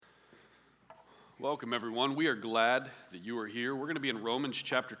Welcome, everyone. We are glad that you are here. We're going to be in Romans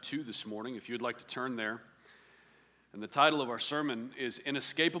chapter 2 this morning, if you'd like to turn there. And the title of our sermon is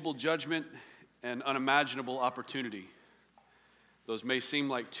Inescapable Judgment and Unimaginable Opportunity. Those may seem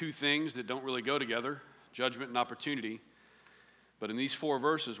like two things that don't really go together, judgment and opportunity. But in these four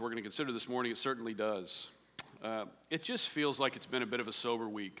verses we're going to consider this morning, it certainly does. It just feels like it's been a bit of a sober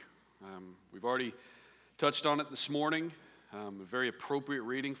week. We've already touched on it this morning. A very appropriate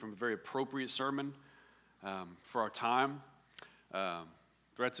reading from a very appropriate sermon for our time.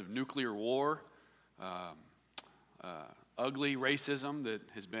 Threats of nuclear war, ugly racism that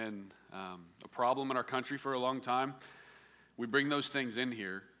has been a problem in our country for a long time. We bring those things in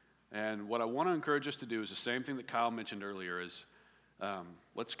here, and what I want to encourage us to do is the same thing that Kyle mentioned earlier, is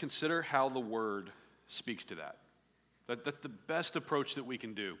let's consider how the Word speaks to that. That's the best approach that we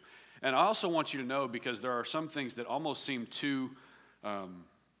can do. And I also want you to know, because there are some things that almost seem too,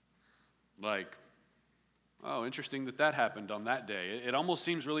 interesting that happened on that day. It almost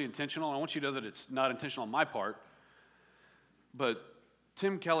seems really intentional. I want you to know that it's not intentional on my part. But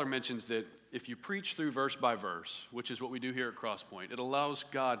Tim Keller mentions that if you preach through verse by verse, which is what we do here at Crosspoint, it allows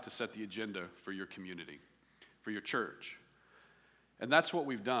God to set the agenda for your community, for your church. And that's what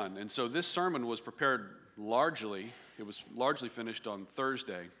we've done. And so this sermon was prepared largely finished on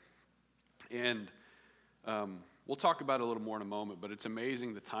Thursday. And we'll talk about it a little more in a moment, but it's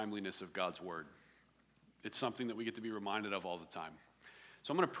amazing the timeliness of God's Word. It's something that we get to be reminded of all the time.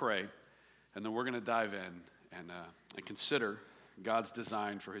 So I'm going to pray, and then we're going to dive in and consider God's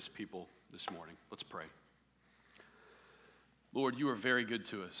design for His people this morning. Let's pray. Lord, you are very good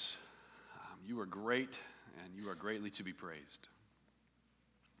to us. You are great, and you are greatly to be praised.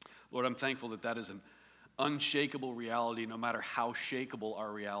 Lord, I'm thankful that is an unshakable reality, no matter how shakeable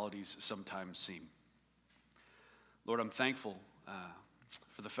our realities sometimes seem. Lord, I'm thankful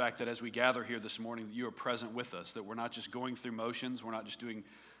for the fact that as we gather here this morning, that you are present with us, that we're not just going through motions, we're not just doing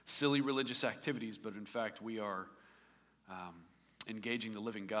silly religious activities, but in fact we are engaging the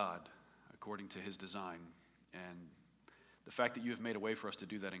living God according to His design. And the fact that you have made a way for us to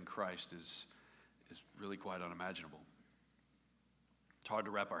do that in Christ is really quite unimaginable. It's hard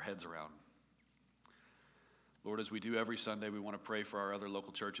to wrap our heads around. Lord, as we do every Sunday, we want to pray for our other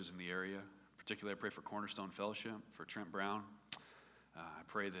local churches in the area. Particularly, I pray for Cornerstone Fellowship, for Trent Brown. I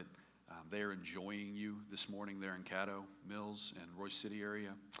pray that they are enjoying you this morning there in Caddo, Mills, and Royce City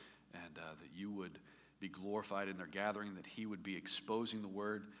area, and that you would be glorified in their gathering, that he would be exposing the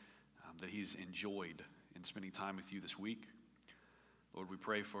word that he's enjoyed in spending time with you this week. Lord, we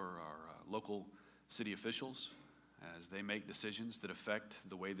pray for our local city officials as they make decisions that affect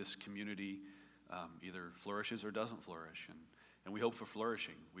the way this community either flourishes or doesn't flourish. And we hope for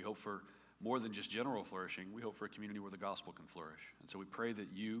flourishing. We hope for more than just general flourishing. We hope for a community where the gospel can flourish. And so we pray that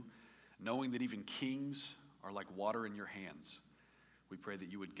you, knowing that even kings are like water in your hands, we pray that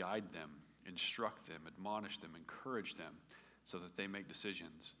you would guide them, instruct them, admonish them, encourage them, so that they make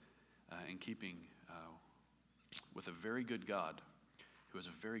decisions in keeping with a very good God who has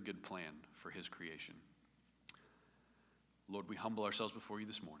a very good plan for His creation. Lord, we humble ourselves before you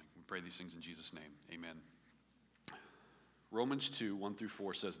this morning. We pray these things in Jesus' name. Amen. Romans 2, 1 through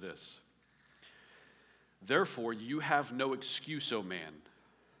 4 says this: Therefore you have no excuse, O man,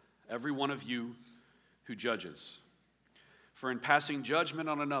 every one of you who judges. For in passing judgment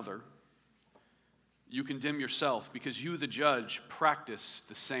on another, you condemn yourself, because you, the judge, practice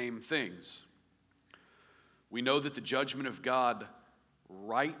the same things. We know that the judgment of God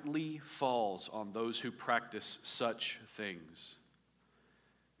rightly falls on those who practice such things.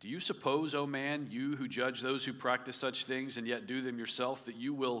 Do you suppose, O man, you who judge those who practice such things and yet do them yourself, that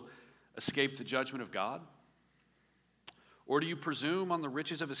you will escape the judgment of God? Or do you presume on the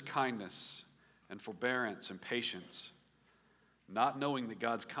riches of His kindness and forbearance and patience, not knowing that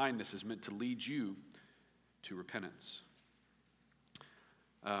God's kindness is meant to lead you to repentance?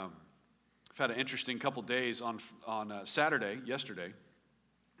 I've had an interesting couple days on Saturday, yesterday.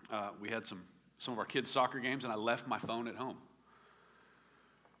 We had some of our kids' soccer games, and I left my phone at home.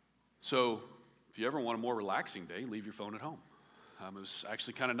 So if you ever want a more relaxing day, leave your phone at home. It was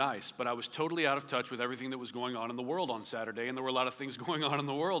actually kind of nice, but I was totally out of touch with everything that was going on in the world on Saturday, and there were a lot of things going on in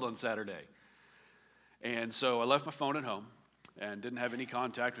the world on Saturday. And so I left my phone at home and didn't have any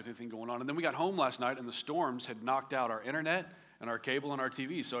contact with anything going on. And then we got home last night, and the storms had knocked out our internet and our cable and our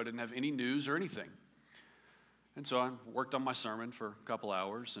TV, so I didn't have any news or anything. And so I worked on my sermon for a couple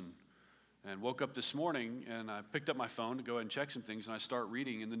hours and woke up this morning, and I picked up my phone to go ahead and check some things, and I start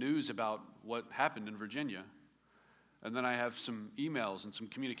reading in the news about what happened in Virginia. And then I have some emails and some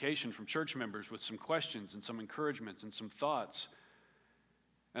communication from church members with some questions and some encouragements and some thoughts.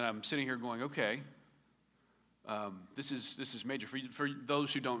 And I'm sitting here going, okay, this is major. For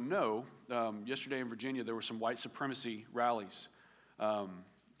those who don't know, yesterday in Virginia, there were some white supremacy rallies.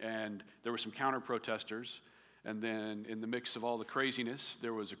 And there were some counter-protesters. And then in the mix of all the craziness,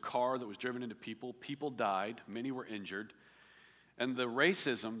 there was a car that was driven into people. People died. Many were injured. And the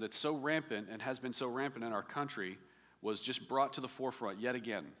racism that's so rampant and has been so rampant in our country was just brought to the forefront yet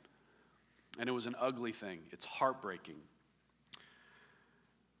again. And it was an ugly thing. It's heartbreaking.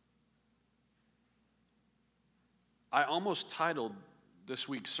 I almost titled this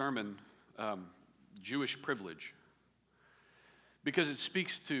week's sermon, Jewish Privilege, because it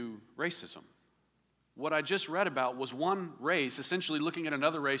speaks to racism. What I just read about was one race essentially looking at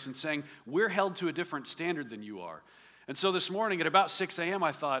another race and saying, we're held to a different standard than you are. And so this morning at about 6 a.m.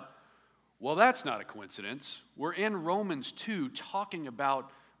 I thought, well, that's not a coincidence. We're in Romans 2 talking about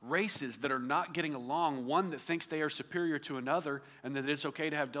races that are not getting along, one that thinks they are superior to another, and that it's okay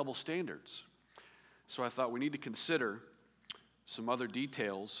to have double standards. So I thought we need to consider some other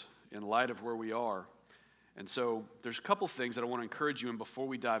details in light of where we are. And so there's a couple things that I want to encourage you in before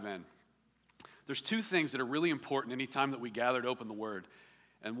we dive in. There's two things that are really important anytime that we gather to open the Word.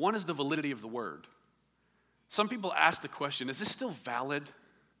 And one is the validity of the Word. Some people ask the question, is this still valid?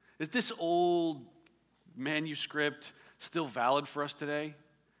 Is this old manuscript still valid for us today?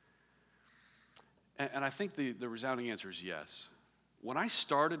 And I think the resounding answer is yes. When I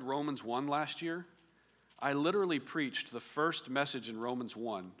started Romans 1 last year, I literally preached the first message in Romans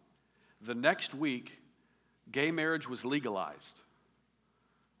 1. The next week, gay marriage was legalized.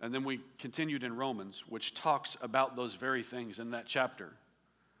 And then we continued in Romans, which talks about those very things in that chapter.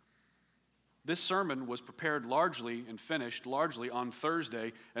 This sermon was prepared largely and finished largely on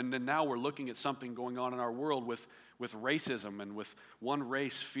Thursday, and then now we're looking at something going on in our world with racism and with one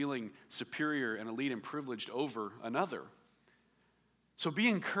race feeling superior and elite and privileged over another. So be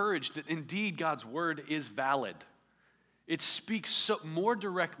encouraged that indeed God's word is valid. It speaks more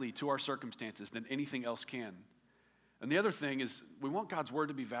directly to our circumstances than anything else can. And the other thing is we want God's word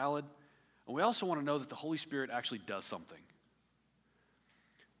to be valid, and we also want to know that the Holy Spirit actually does something.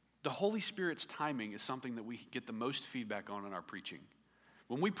 The Holy Spirit's timing is something that we get the most feedback on in our preaching.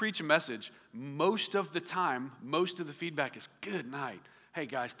 When we preach a message, most of the time, most of the feedback is, good night. Hey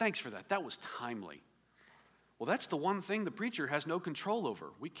guys, thanks for that. That was timely. Well, that's the one thing the preacher has no control over.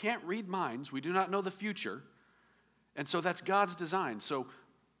 We can't read minds. We do not know the future. And so that's God's design. So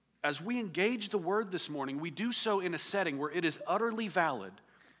as we engage the word this morning, we do so in a setting where it is utterly valid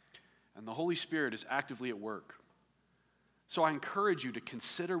and the Holy Spirit is actively at work. So I encourage you to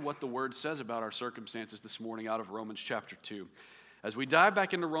consider what the word says about our circumstances this morning out of Romans chapter 2. As we dive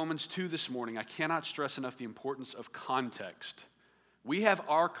back into Romans 2 this morning, I cannot stress enough the importance of context. We have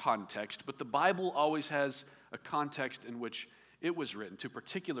our context, but the Bible always has a context in which it was written to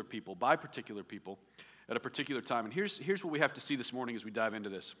particular people, by particular people, at a particular time. And here's what we have to see this morning as we dive into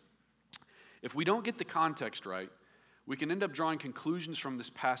this. If we don't get the context right, we can end up drawing conclusions from this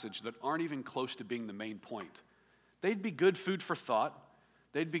passage that aren't even close to being the main point. They'd be good food for thought.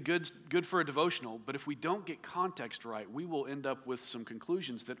 They'd be good for a devotional. But if we don't get context right, we will end up with some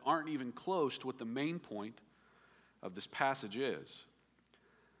conclusions that aren't even close to what the main point of this passage is.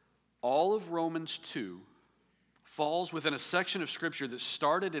 All of Romans 2 falls within a section of Scripture that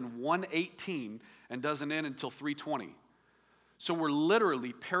started in 1:18 and doesn't end until 3:20. So we're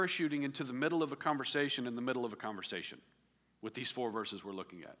literally parachuting into the middle of a conversation in the middle of a conversation with these 4 verses we're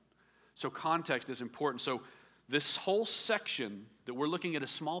looking at. So context is important. So this whole section that we're looking at a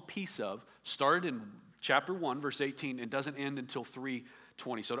small piece of started in chapter 1, verse 18, and doesn't end until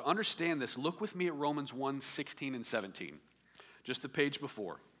 3:20. So to understand this, look with me at Romans 1:16 and 17, just the page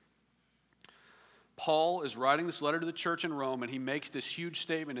before. Paul is writing this letter to the church in Rome, and he makes this huge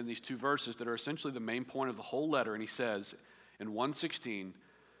statement in these 2 verses that are essentially the main point of the whole letter. And he says in 1:16,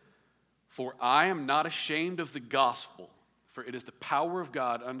 "For I am not ashamed of the gospel, for it is the power of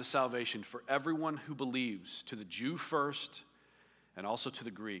God unto salvation for everyone who believes, to the Jew first, and also to the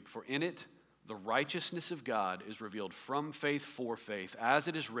Greek. For in it the righteousness of God is revealed from faith for faith, as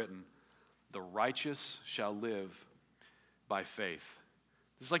it is written, the righteous shall live by faith."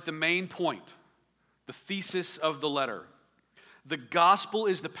 This is like the main point, the thesis of the letter. The gospel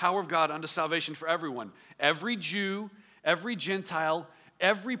is the power of God unto salvation for everyone. Every Jew, every Gentile,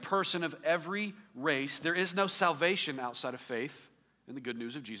 every person of every race. There is no salvation outside of faith in the good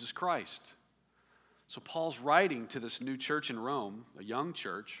news of Jesus Christ. So Paul's writing to this new church in Rome, a young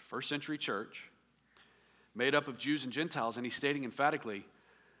church, first century church, made up of Jews and Gentiles, and he's stating emphatically,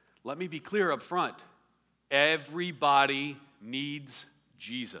 let me be clear up front, everybody needs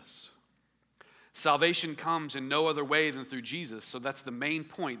Jesus. Salvation comes in no other way than through Jesus. So that's the main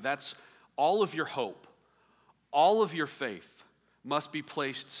point. That's all of your hope, all of your faith must be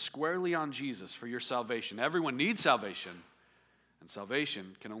placed squarely on Jesus for your salvation. Everyone needs salvation, and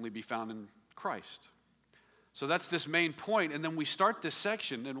salvation can only be found in Christ. So that's this main point, and then we start this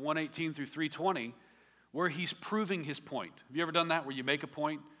section in 118 through 320 where he's proving his point. Have you ever done that, where you make a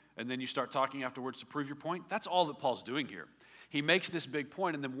point and then you start talking afterwards to prove your point? That's all that Paul's doing here. He makes this big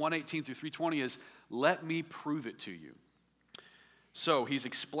point, and then 118 through 320 is, let me prove it to you. So he's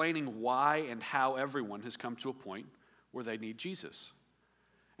explaining why and how everyone has come to a point where they need Jesus.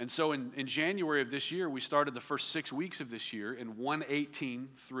 And so in January of this year, we started the first 6 weeks of this year in 118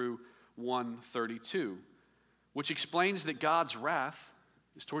 through 132, which explains that God's wrath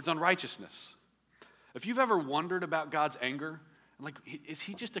is towards unrighteousness. If you've ever wondered about God's anger, like, is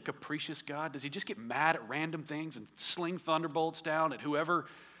he just a capricious God? Does he just get mad at random things and sling thunderbolts down at whoever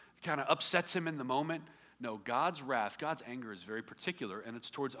kind of upsets him in the moment? No, God's wrath, God's anger is very particular, and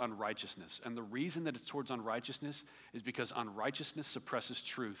it's towards unrighteousness. And the reason that it's towards unrighteousness is because unrighteousness suppresses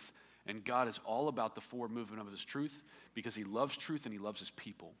truth. And God is all about the forward movement of his truth because he loves truth and he loves his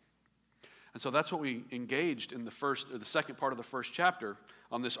people. And so that's what we engaged in the second part of the first chapter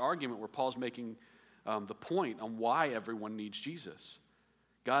on this argument where Paul's making the point on why everyone needs Jesus.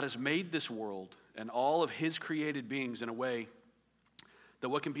 God has made this world and all of his created beings in a way that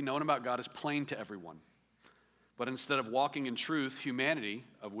what can be known about God is plain to everyone. But instead of walking in truth, humanity,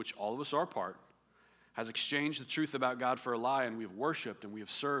 of which all of us are part, has exchanged the truth about God for a lie, and we have worshiped and we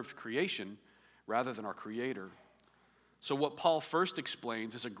have served creation rather than our Creator. So what Paul first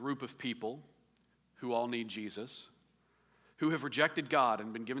explains is a group of people who all need Jesus, who have rejected God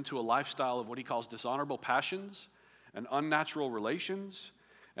and been given to a lifestyle of what he calls dishonorable passions and unnatural relations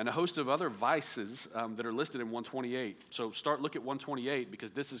and a host of other vices that are listed in 128. So look at 128,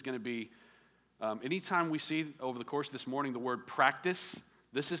 because this is going to be, anytime we see over the course of this morning the word practice,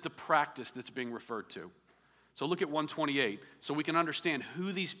 this is the practice that's being referred to. So look at 128, so we can understand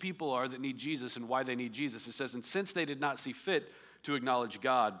who these people are that need Jesus and why they need Jesus. It says, and since they did not see fit to acknowledge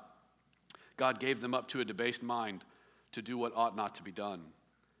God, God gave them up to a debased mind to do what ought not to be done.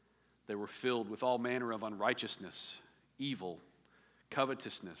 They were filled with all manner of unrighteousness, evil,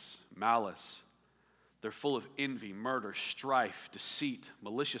 covetousness, malice. They're full of envy, murder, strife, deceit,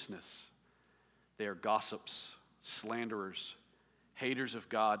 maliciousness. They are gossips, slanderers, haters of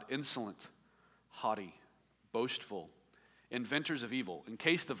God, insolent, haughty, boastful, inventors of evil. In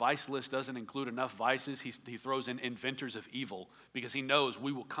case the vice list doesn't include enough vices, he throws in inventors of evil, because he knows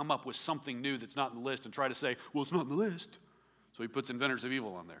we will come up with something new that's not in the list and try to say, well, it's not in the list. So he puts inventors of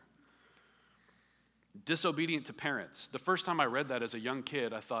evil on there. Disobedient to parents. The first time I read that as a young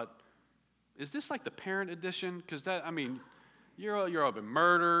kid, I thought, is this like the parent edition? Because you're up in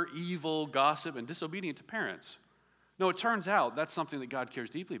murder, evil, gossip, and disobedient to parents. No, it turns out that's something that God cares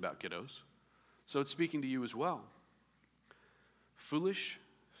deeply about, kiddos. So it's speaking to you as well. Foolish,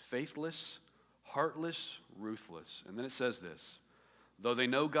 faithless, heartless, ruthless. And then it says this, though they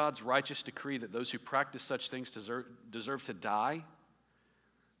know God's righteous decree that those who practice such things deserve to die,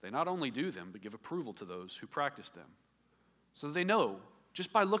 they not only do them, but give approval to those who practice them. So they know,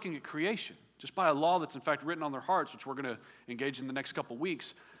 just by looking at creation, just by a law that's in fact written on their hearts, which we're going to engage in the next couple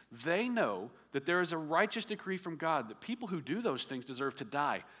weeks, they know that there is a righteous decree from God that people who do those things deserve to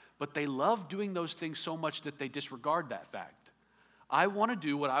die, but they love doing those things so much that they disregard that fact. I want to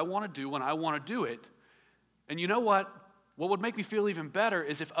do what I want to do when I want to do it. And you know what? What would make me feel even better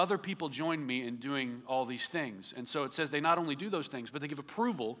is if other people join me in doing all these things. And so it says they not only do those things, but they give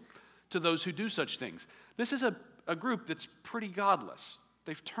approval to those who do such things. This is a group that's pretty godless.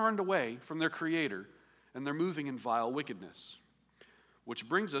 They've turned away from their Creator, and they're moving in vile wickedness. Which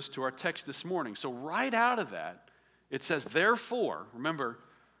brings us to our text this morning. So right out of that, it says, therefore, remember,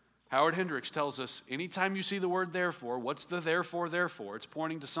 Howard Hendricks tells us, anytime you see the word therefore, what's the therefore? It's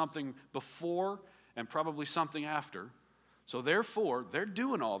pointing to something before and probably something after. So therefore, they're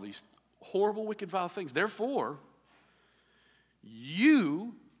doing all these horrible, wicked, vile things. Therefore,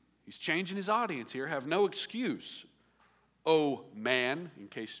 you, he's changing his audience here, have no excuse. Oh, man, in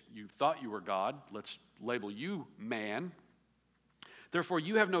case you thought you were God, let's label you man. Therefore,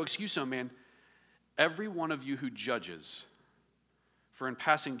 you have no excuse, oh man, every one of you who judges. For in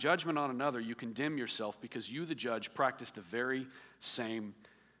passing judgment on another, you condemn yourself, because you, the judge, practice the very same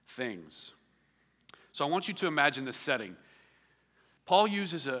things. So I want you to imagine this setting. Paul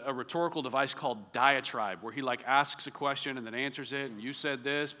uses a rhetorical device called diatribe, where he asks a question and then answers it, and you said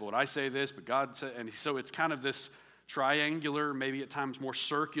this, but I say this, but God said, and so it's kind of this triangular, maybe at times more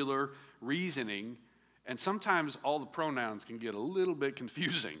circular reasoning And sometimes all the pronouns can get a little bit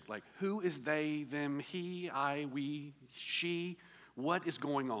confusing. Like, who is they, them, he, I, we, she? What is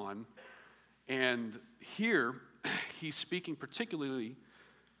going on? And here, he's speaking particularly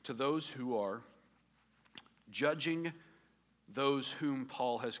to those who are judging those whom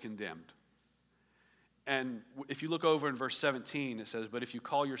Paul has condemned. And if you look over in verse 17, it says, "But if you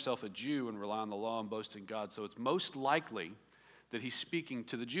call yourself a Jew and rely on the law and boast in God," so it's most likely that he's speaking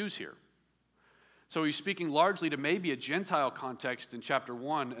to the Jews here. So he's speaking largely to maybe a Gentile context in chapter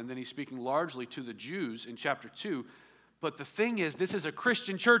 1, and then he's speaking largely to the Jews in chapter 2. But the thing is, this is a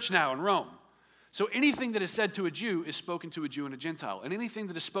Christian church now in Rome. So anything that is said to a Jew is spoken to a Jew and a Gentile. And anything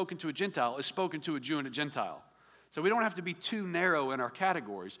that is spoken to a Gentile is spoken to a Jew and a Gentile. So we don't have to be too narrow in our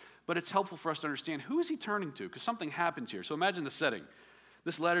categories, but it's helpful for us to understand who is he turning to, because something happens here. So imagine the setting.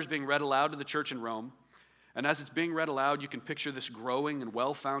 This letter is being read aloud to the church in Rome. And as it's being read aloud, you can picture this growing and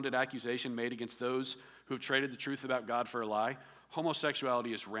well-founded accusation made against those who have traded the truth about God for a lie.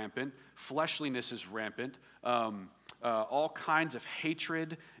 Homosexuality is rampant. Fleshliness is rampant. All kinds of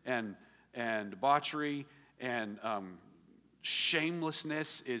hatred and debauchery and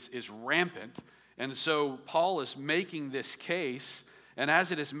shamelessness is rampant. And so Paul is making this case. And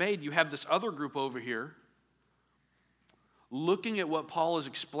as it is made, you have this other group over here looking at what Paul is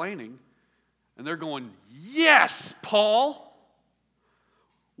explaining. And they're going, "Yes, Paul!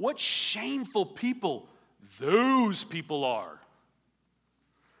 What shameful people those people are.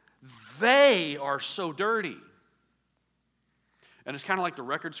 They are so dirty." And it's kind of like the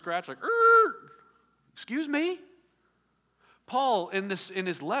record scratch, like, excuse me? Paul, in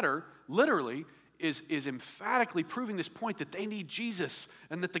his letter, literally is emphatically proving this point that they need Jesus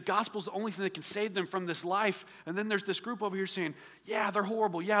and that the gospel is the only thing that can save them from this life. And then there's this group over here saying, yeah, they're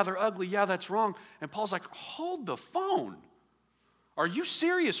horrible, yeah, they're ugly, yeah, that's wrong. And Paul's like, hold the phone. Are you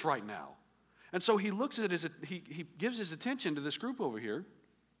serious right now? And so he looks at he gives his attention to this group over here,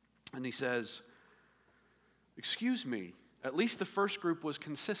 and he says, excuse me, at least the first group was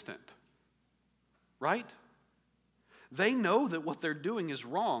consistent, right? They know that what they're doing is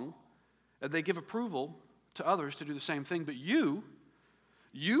wrong, and they give approval to others to do the same thing. But you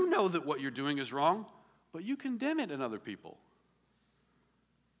know that what you're doing is wrong, but you condemn it in other people.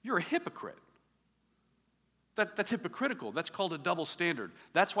 You're a hypocrite. That's hypocritical. That's called a double standard.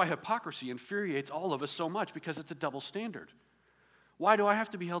 That's why hypocrisy infuriates all of us so much, because it's a double standard. Why do I have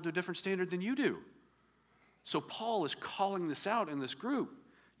to be held to a different standard than you do? So Paul is calling this out in this group.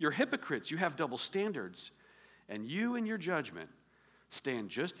 You're hypocrites. You have double standards. And you in your judgment stand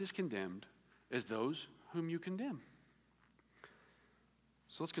just as condemned as those whom you condemn.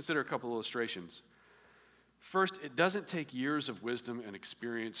 So let's consider a couple illustrations. First, it doesn't take years of wisdom and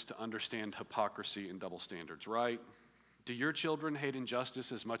experience to understand hypocrisy and double standards, right? Do your children hate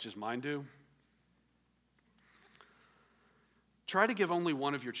injustice as much as mine do? Try to give only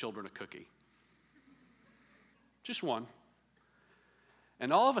one of your children a cookie. Just one.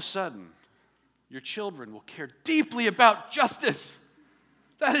 And all of a sudden, your children will care deeply about justice.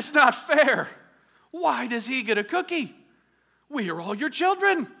 That is not fair. Why does he get a cookie? We are all your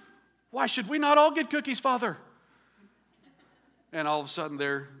children. Why should we not all get cookies, Father? And all of a sudden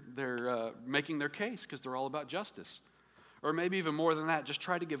they're making their case because they're all about justice. Or maybe even more than that, just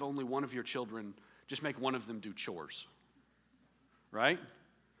try to give only one of your children, just make one of them do chores. Right?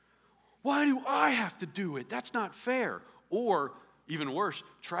 Why do I have to do it? That's not fair. Or, even worse,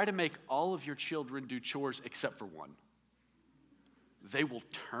 try to make all of your children do chores except for one. They will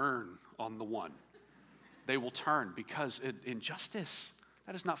turn on the one. They will turn because injustice.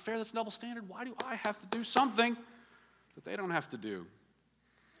 That is not fair. That's a double standard. Why do I have to do something that they don't have to do?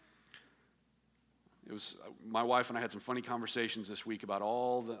 It was my wife and I had some funny conversations this week about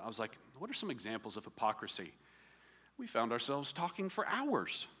I was like, what are some examples of hypocrisy? We found ourselves talking for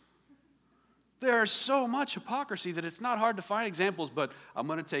hours. There's so much hypocrisy that it's not hard to find examples, but I'm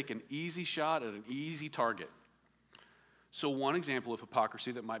going to take an easy shot at an easy target. So one example of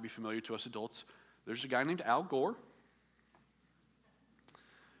hypocrisy that might be familiar to us adults, there's a guy named Al Gore,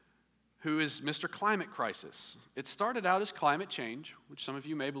 who is Mr. Climate Crisis. It started out as climate change, which some of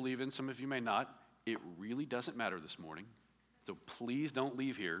you may believe in, some of you may not. It really doesn't matter this morning. So please don't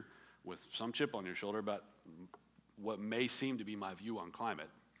leave here with some chip on your shoulder about what may seem to be my view on climate.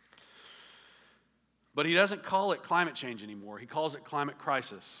 But he doesn't call it climate change anymore. He calls it climate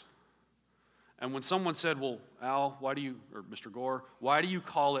crisis. And when someone said, well, Al, or Mr. Gore, why do you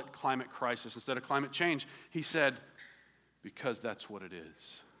call it climate crisis instead of climate change? He said, because that's what it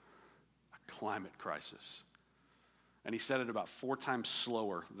is, a climate crisis. And he said it about 4 times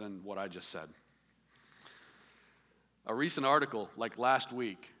slower than what I just said. A recent article, like last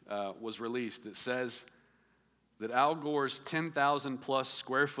week, was released that says that Al Gore's 10,000 plus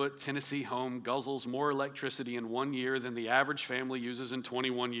square foot Tennessee home guzzles more electricity in 1 year than the average family uses in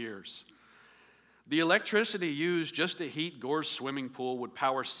 21 years. The electricity used just to heat Gore's swimming pool would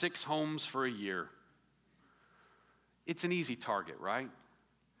power 6 homes for a year. It's an easy target, right?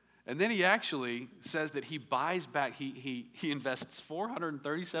 And then he actually says that he buys back, he invests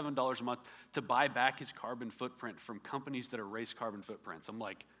 $437 a month to buy back his carbon footprint from companies that erase carbon footprints. I'm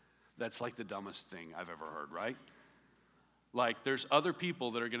like, that's like the dumbest thing I've ever heard, right? Like, there's other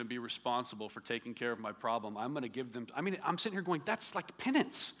people that are going to be responsible for taking care of my problem. I'm going to give them, I'm sitting here going, that's like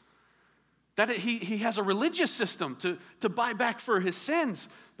penance. That he has a religious system to buy back for his sins.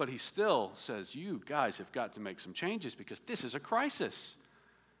 But he still says, you guys have got to make some changes because this is a crisis.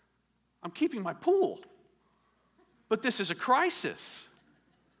 I'm keeping my pool, but this is a crisis.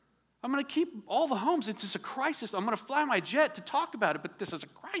 I'm going to keep all the homes. It's just a crisis. I'm going to fly my jet to talk about it, but this is a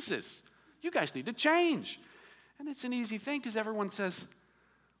crisis. You guys need to change. And it's an easy thing because everyone says,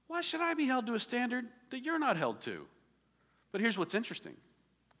 why should I be held to a standard that you're not held to? But here's what's interesting.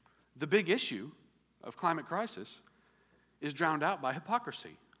 The big issue of climate crisis is drowned out by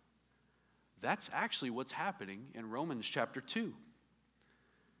hypocrisy. That's actually what's happening in Romans chapter 2.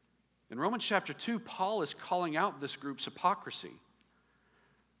 In Romans chapter 2, Paul is calling out this group's hypocrisy.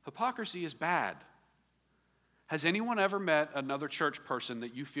 Hypocrisy is bad. Has anyone ever met another church person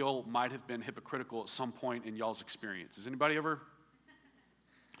that you feel might have been hypocritical at some point in y'all's experience? Has anybody ever?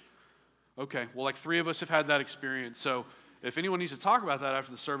 Okay, well, like 3 of us have had that experience. So if anyone needs to talk about that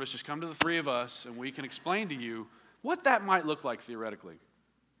after the service, just come to the 3 of us and we can explain to you what that might look like theoretically.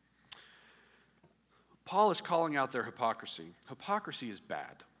 Paul is calling out their hypocrisy. Hypocrisy is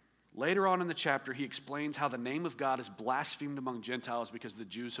bad. Later on in the chapter, he explains how the name of God is blasphemed among Gentiles because of the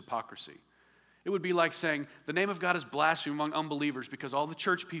Jews' hypocrisy. It would be like saying, the name of God is blasphemed among unbelievers because all the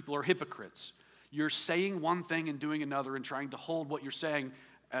church people are hypocrites. You're saying one thing and doing another and trying to hold what you're saying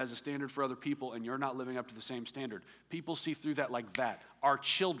as a standard for other people, and you're not living up to the same standard. People see through that like that. Our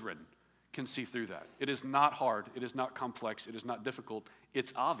children can see through that. It is not hard. It is not complex. It is not difficult.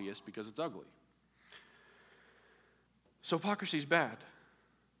 It's obvious because it's ugly. So hypocrisy is bad.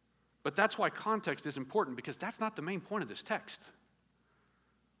 But that's why context is important, because that's not the main point of this text.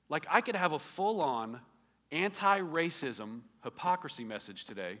 Like, I could have a full-on anti-racism hypocrisy message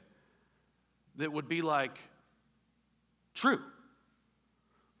today that would be like, true.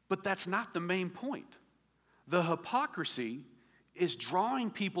 But that's not the main point. The hypocrisy is drawing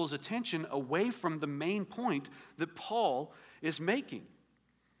people's attention away from the main point that Paul is making.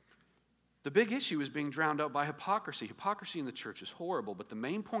 The big issue is being drowned out by hypocrisy. Hypocrisy in the church is horrible, but the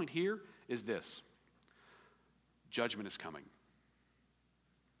main point here is this: judgment is coming.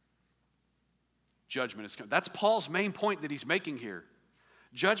 Judgment is coming. That's Paul's main point that he's making here.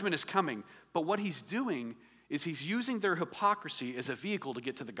 Judgment is coming, but what he's doing is he's using their hypocrisy as a vehicle to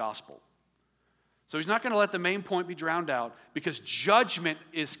get to the gospel. So he's not going to let the main point be drowned out because judgment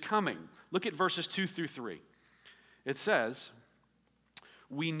is coming. Look at verses 2 through 3. It says,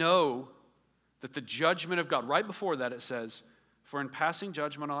 we know that the judgment of God, right before that it says, for in passing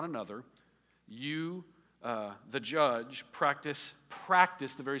judgment on another, you, the judge, practice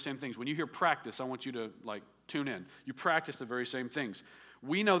the very same things. When you hear practice, I want you to tune in. You practice the very same things.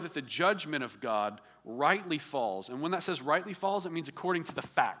 We know that the judgment of God rightly falls. And when that says rightly falls, it means according to the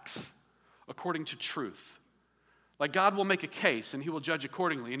facts, according to truth. Like, God will make a case and he will judge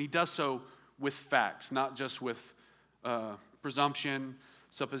accordingly, and he does so with facts, not just with presumption,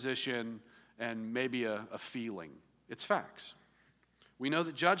 supposition, and maybe a feeling. It's facts. We know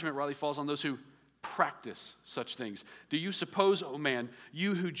that judgment rightly falls on those who practice such things. Do you suppose, O man,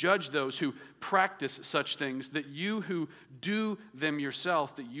 you who judge those who practice such things, that you who do them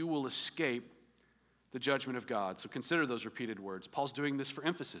yourself, that you will escape the judgment of God? So consider those repeated words. Paul's doing this for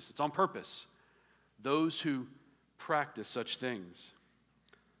emphasis. It's on purpose. Those who practice such things.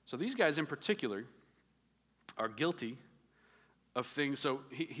 So these guys in particular are guilty of things. So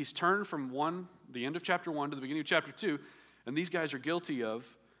he's turned from the end of chapter 1 to the beginning of chapter 2, and these guys are guilty of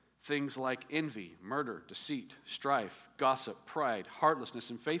things like envy, murder, deceit, strife, gossip, pride, heartlessness,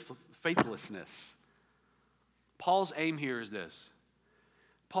 and faithlessness. Paul's aim here is this.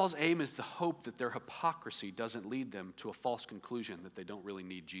 Paul's aim is the hope that their hypocrisy doesn't lead them to a false conclusion that they don't really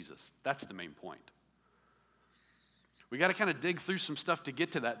need Jesus. That's the main point. We got to kind of dig through some stuff to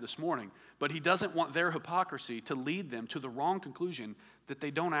get to that this morning, but he doesn't want their hypocrisy to lead them to the wrong conclusion that they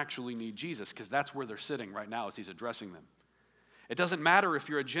don't actually need Jesus, because that's where they're sitting right now as he's addressing them. It doesn't matter if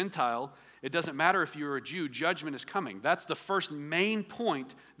you're a Gentile. It doesn't matter if you're a Jew. Judgment is coming. That's the first main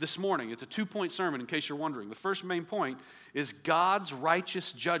point this morning. It's a 2-point sermon in case you're wondering. The first main point is God's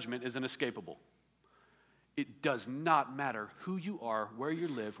righteous judgment is inescapable. It does not matter who you are, where you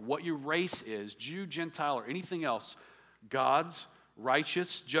live, what your race is, Jew, Gentile, or anything else. God's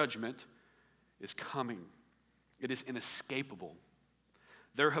righteous judgment is coming. It is inescapable.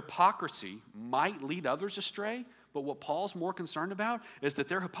 Their hypocrisy might lead others astray, but what Paul's more concerned about is that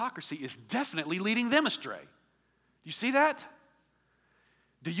their hypocrisy is definitely leading them astray. Do you see that?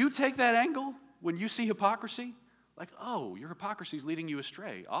 Do you take that angle when you see hypocrisy? Like, oh, your hypocrisy is leading you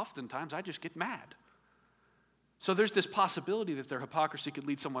astray. Oftentimes, I just get mad. So there's this possibility that their hypocrisy could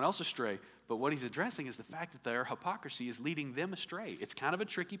lead someone else astray, but what he's addressing is the fact that their hypocrisy is leading them astray. It's kind of a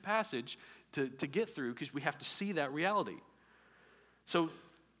tricky passage to get through because we have to see that reality. So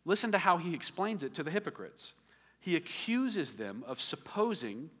listen to how he explains it to the hypocrites. He accuses them of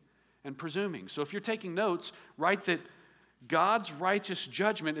supposing and presuming. So if you're taking notes, write that God's righteous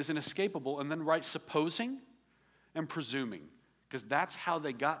judgment is inescapable, and then write supposing and presuming, because that's how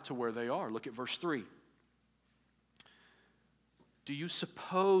they got to where they are. Look at verse 3. Do you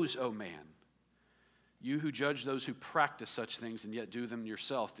suppose, O man, you who judge those who practice such things and yet do them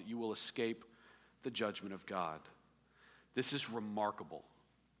yourself, that you will escape the judgment of God? This is remarkable.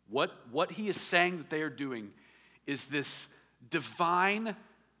 What he is saying that they are doing is this divine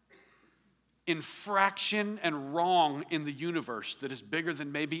infraction and wrong in the universe that is bigger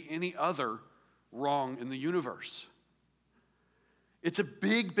than maybe any other wrong in the universe. It's a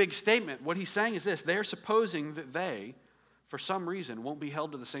big, big statement. What he's saying is this: they are supposing that they, for some reason, won't be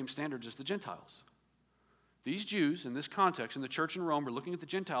held to the same standards as the Gentiles. These Jews, in this context, in the church in Rome, are looking at the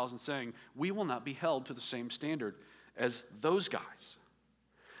Gentiles and saying, we will not be held to the same standard as those guys.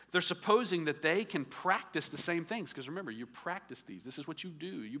 They're supposing that they can practice the same things, because remember, you practice these. This is what you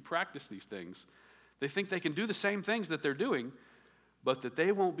do. You practice these things. They think they can do the same things that they're doing, but that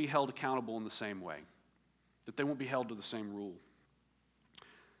they won't be held accountable in the same way, that they won't be held to the same rule.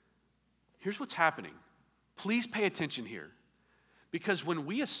 Here's what's happening. Please pay attention here. Because when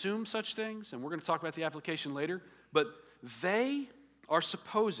we assume such things, and we're going to talk about the application later, but they are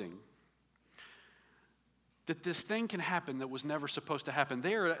supposing that this thing can happen that was never supposed to happen.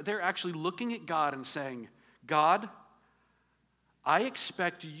 They're actually looking at God and saying, God, I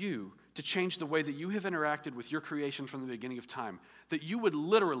expect you to change the way that you have interacted with your creation from the beginning of time. That you would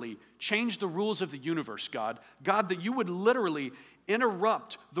literally change the rules of the universe, God. God, that you would literally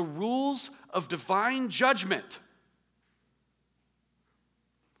interrupt the rules of divine judgment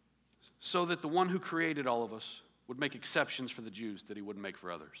so that the one who created all of us would make exceptions for the Jews that he wouldn't make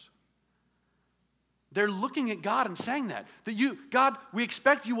for others. They're looking at God and saying that you, God, we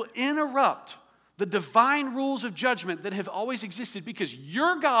expect you will interrupt the divine rules of judgment that have always existed because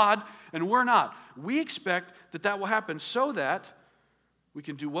you're God and we're not. We expect that that will happen so that we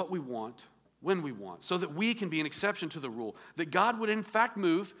can do what we want when we want, so that we can be an exception to the rule. That God would in fact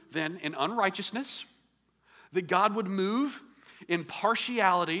move then in unrighteousness, that God would move in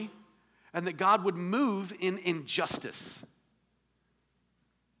partiality, and that God would move in injustice.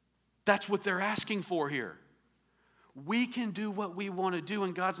 That's what they're asking for here. We can do what we want to do,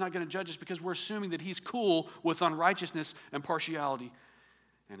 and God's not going to judge us because we're assuming that he's cool with unrighteousness and partiality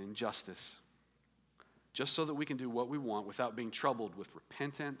and injustice. Just so that we can do what we want without being troubled with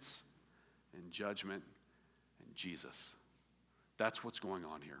repentance and judgment and Jesus. That's what's going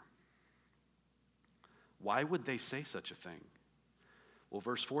on here. Why would they say such a thing? Well,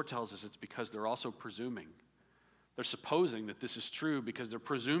 verse 4 tells us it's because they're also presuming. They're supposing that this is true because they're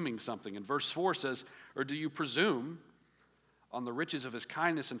presuming something. And verse 4 says, or do you presume on the riches of his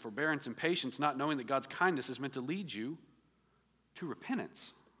kindness and forbearance and patience, not knowing that God's kindness is meant to lead you to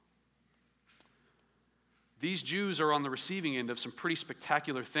repentance? These Jews are on the receiving end of some pretty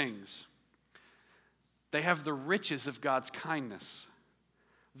spectacular things. They have the riches of God's kindness,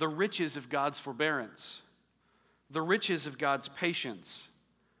 the riches of God's forbearance, the riches of God's patience,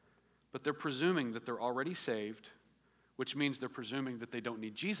 but they're presuming that they're already saved, which means they're presuming that they don't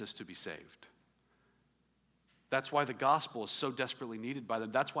need Jesus to be saved. That's why the gospel is so desperately needed by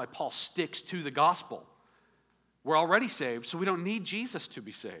them. That's why Paul sticks to the gospel. We're already saved, so we don't need Jesus to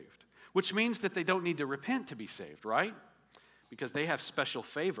be saved, which means that they don't need to repent to be saved, right? Because they have special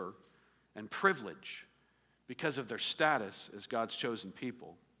favor and privilege because of their status as God's chosen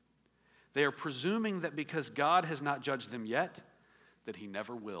people. They are presuming that because God has not judged them yet, that he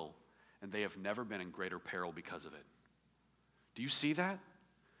never will, and they have never been in greater peril because of it. Do you see that?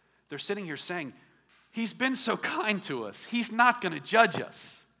 They're sitting here saying, he's been so kind to us. He's not going to judge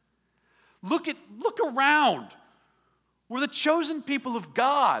us. Look around. We're the chosen people of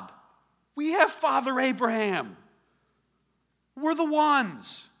God. We have Father Abraham. We're the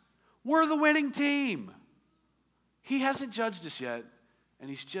ones. We're the winning team. He hasn't judged us yet, and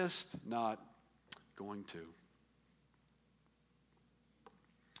he's just not going to.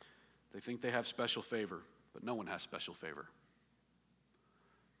 They think they have special favor, but no one has special favor.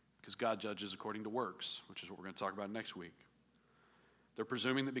 Because God judges according to works, which is what we're going to talk about next week. They're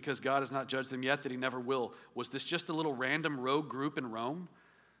presuming that because God has not judged them yet, that he never will. Was this just a little random rogue group in Rome?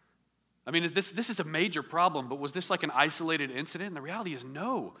 I mean, this is a major problem, but was this like an isolated incident? And the reality is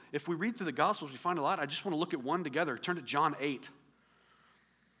no. If we read through the Gospels, we find a lot. I just want to look at one together. Turn to John 8.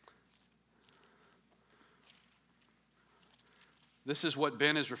 This is what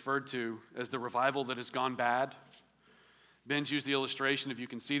Ben has referred to as the revival that has gone bad. Ben's used the illustration, if you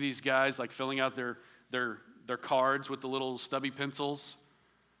can see these guys like filling out their cards with the little stubby pencils,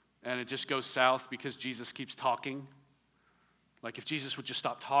 and it just goes south because Jesus keeps talking. Like if Jesus would just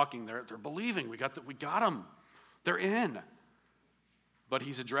stop talking, they're believing. We got them. They're in. But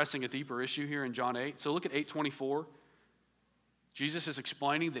he's addressing a deeper issue here in John 8. So look at 8:24. Jesus is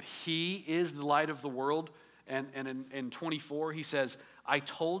explaining that he is the light of the world. And in 24, he says, I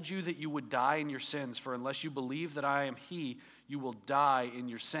told you that you would die in your sins, for unless you believe that I am he, you will die in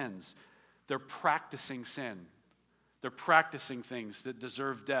your sins. They're practicing sin. They're practicing things that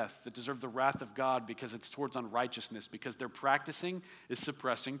deserve death, that deserve the wrath of God because it's towards unrighteousness, because their practicing is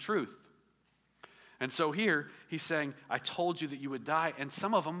suppressing truth. And so here, he's saying, I told you that you would die. And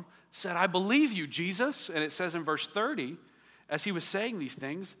some of them said, I believe you, Jesus. And it says in verse 30, as he was saying these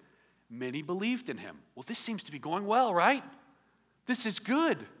things, many believed in him. Well, this seems to be going well, right? This is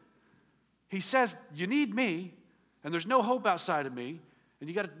good. He says, you need me, and there's no hope outside of me, and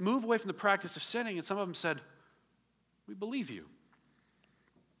you got to move away from the practice of sinning. And some of them said, we believe you.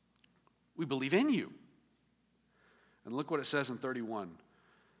 We believe in you. And look what it says in 31.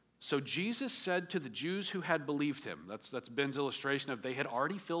 So Jesus said to the Jews who had believed him, that's Ben's illustration of they had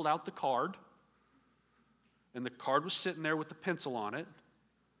already filled out the card, and the card was sitting there with the pencil on it,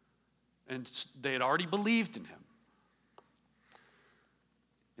 and they had already believed in him.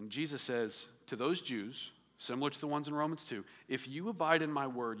 And Jesus says to those Jews, similar to the ones in Romans 2, if you abide in my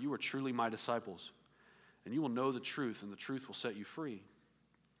word, you are truly my disciples, and you will know the truth, and the truth will set you free.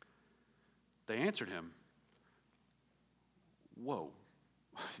 They answered him, whoa,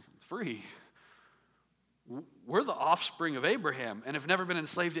 free? We're the offspring of Abraham and have never been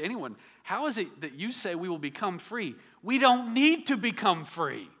enslaved to anyone. How is it that you say we will become free? We don't need to become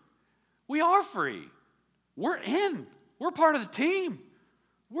free. We are free. We're in. We're part of the team.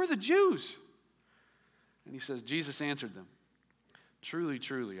 We're the Jews. And he says, Jesus answered them, truly,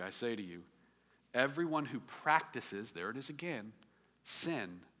 truly, I say to you, everyone who practices, there it is again,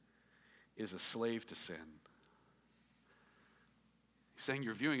 sin is a slave to sin. He's saying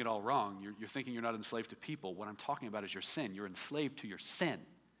you're viewing it all wrong. You're thinking you're not enslaved to people. What I'm talking about is your sin. You're enslaved to your sin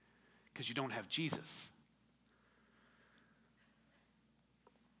because you don't have Jesus.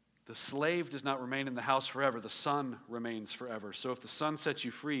 The slave does not remain in the house forever. The son remains forever. So if the son sets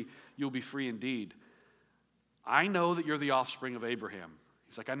you free, you'll be free indeed. I know that you're the offspring of Abraham.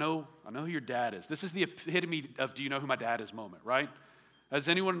 He's like, I know who your dad is. This is the epitome of do you know who my dad is moment, right? Have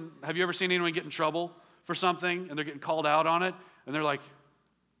you ever seen anyone get in trouble for something and they're getting called out on it? And they're like,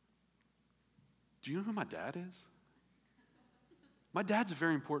 do you know who my dad is? My dad's a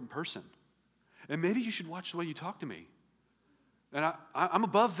very important person. And maybe you should watch the way you talk to me. And I'm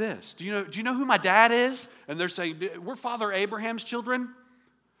above this. Do you know who my dad is? And they're saying, we're Father Abraham's children.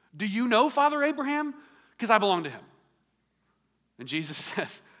 Do you know Father Abraham? Because I belong to him. And Jesus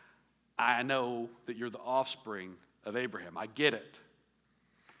says, I know that you're the offspring of Abraham. I get it.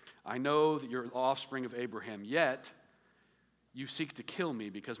 I know that you're the offspring of Abraham, yet you seek to kill me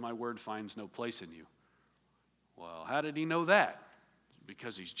because my word finds no place in you. Well, how did he know that?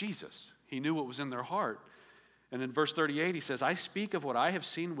 Because he's Jesus. He knew what was in their heart. And in verse 38, he says, I speak of what I have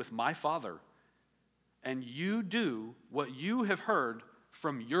seen with my Father, and you do what you have heard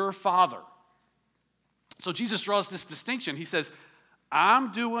from your father. So Jesus draws this distinction. He says,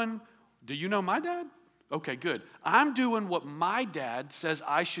 do you know my dad? Okay, good. I'm doing what my dad says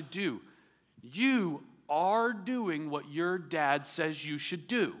I should do. You are doing what your dad says you should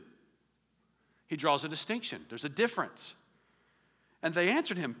do. He draws a distinction. There's a difference. And they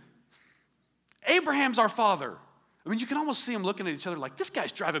answered him, Abraham's our father. I mean, you can almost see them looking at each other like, this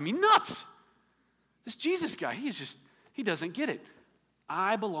guy's driving me nuts. This Jesus guy, he doesn't get it.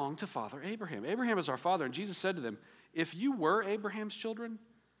 I belong to Father Abraham. Abraham is our father. And Jesus said to them, if you were Abraham's children,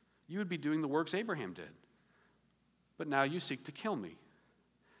 you would be doing the works Abraham did. But now you seek to kill me,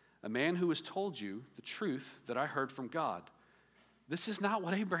 a man who has told you the truth that I heard from God. This is not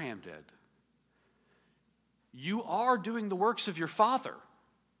what Abraham did. You are doing the works of your father.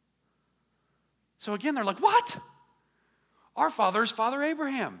 So again, they're like, what? Our father is Father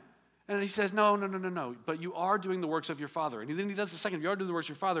Abraham. And he says, no. But you are doing the works of your father. And then he does the second, you are doing the works of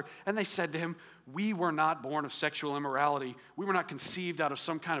your father. And they said to him, we were not born of sexual immorality. We were not conceived out of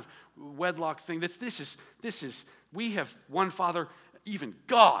some kind of wedlock thing. We have one father, even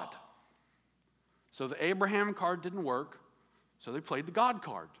God. So the Abraham card didn't work. So they played the God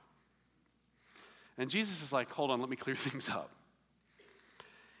card. And Jesus is like, hold on, let me clear things up.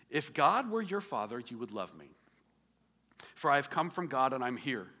 If God were your father, you would love me. For I have come from God and I'm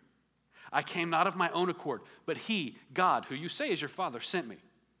here. I came not of my own accord, but he, God, who you say is your father, sent me.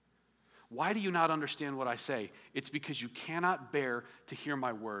 Why do you not understand what I say? It's because you cannot bear to hear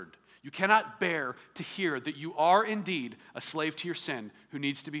my word. You cannot bear to hear that you are indeed a slave to your sin who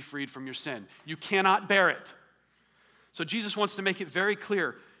needs to be freed from your sin. You cannot bear it. So Jesus wants to make it very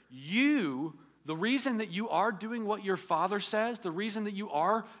clear. The reason that you are doing what your father says, the reason that you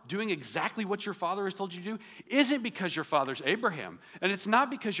are doing exactly what your father has told you to do, isn't because your father's Abraham. And it's not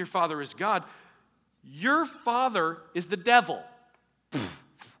because your father is God. Your father is the devil.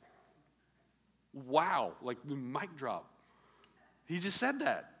 Wow, like the mic drop. He just said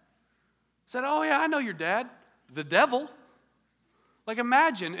that. Said, oh yeah, I know your dad. The devil. Like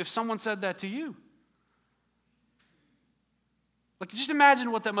imagine if someone said that to you. Like, just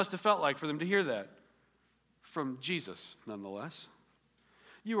imagine what that must have felt like for them to hear that from Jesus, nonetheless.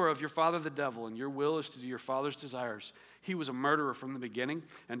 You are of your father the devil, and your will is to do your father's desires. He was a murderer from the beginning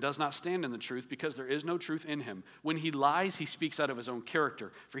and does not stand in the truth because there is no truth in him. When he lies, he speaks out of his own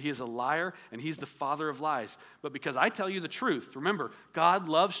character, for he is a liar and he's the father of lies. But because I tell you the truth, remember, God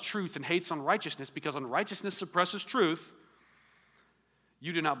loves truth and hates unrighteousness because unrighteousness suppresses truth.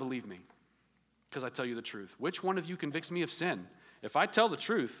 You do not believe me because I tell you the truth. Which one of you convicts me of sin? If I tell the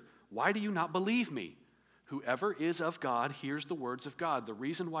truth, why do you not believe me? Whoever is of God hears the words of God. The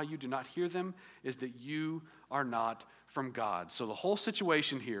reason why you do not hear them is that you are not from God. So the whole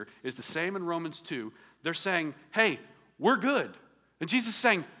situation here is the same in Romans 2. They're saying, hey, we're good. And Jesus is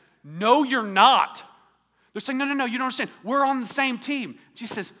saying, no, you're not. They're saying, no, you don't understand. We're on the same team.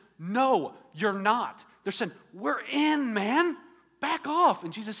 Jesus says, no, you're not. They're saying, we're in, man. Back off.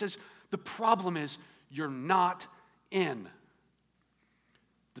 And Jesus says, the problem is you're not in.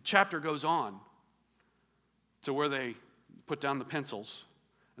 The chapter goes on to where they put down the pencils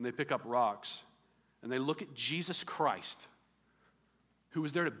and they pick up rocks and they look at Jesus Christ, who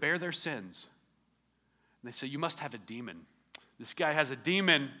was there to bear their sins. And they say, you must have a demon. This guy has a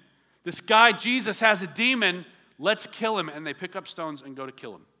demon. This guy, Jesus, has a demon. Let's kill him. And they pick up stones and go to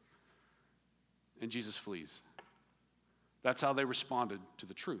kill him. And Jesus flees. That's how they responded to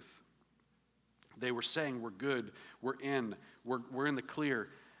the truth. They were saying, we're good, we're in the clear.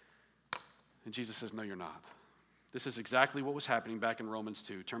 And Jesus says, no, you're not. This is exactly what was happening back in Romans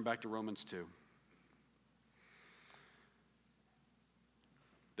 2. Turn back to Romans 2.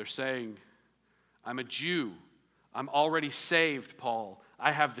 They're saying, I'm a Jew. I'm already saved, Paul.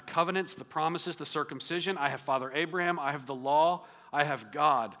 I have the covenants, the promises, the circumcision. I have Father Abraham. I have the law. I have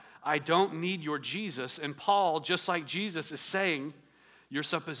God. I don't need your Jesus. And Paul, just like Jesus, is saying, your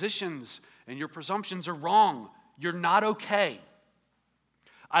suppositions and your presumptions are wrong. You're not okay.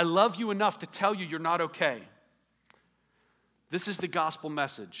 I love you enough to tell you you're not okay. This is the gospel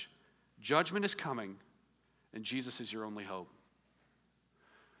message. Judgment is coming, and Jesus is your only hope.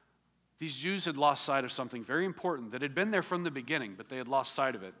 These Jews had lost sight of something very important that had been there from the beginning, but they had lost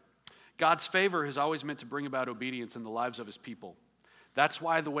sight of it. God's favor has always meant to bring about obedience in the lives of his people. That's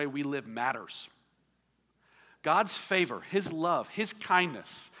why the way we live matters. God's favor, his love, his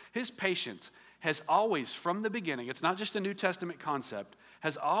kindness, his patience has always, from the beginning, it's not just a New Testament concept,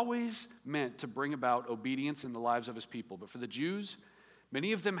 has always meant to bring about obedience in the lives of his people. But for the Jews,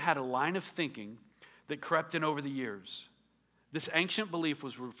 many of them had a line of thinking that crept in over the years. This ancient belief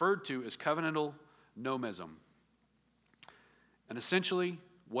was referred to as covenantal nomism. And essentially,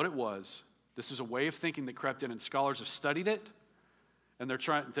 what it was, this is a way of thinking that crept in, and scholars have studied it, and they're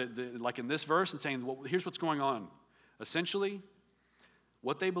trying to, like in this verse, and saying, well, here's what's going on. Essentially,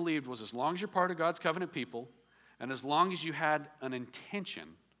 what they believed was as long as you're part of God's covenant people, and as long as you had an intention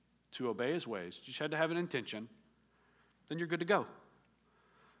to obey his ways, you just had to have an intention, then you're good to go.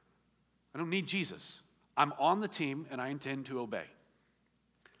 I don't need Jesus. I'm on the team, and I intend to obey.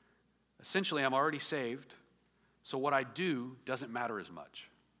 Essentially, I'm already saved, so what I do doesn't matter as much.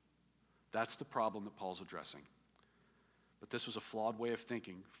 That's the problem that Paul's addressing. But this was a flawed way of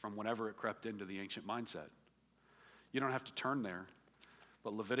thinking from whenever it crept into the ancient mindset. You don't have to turn there,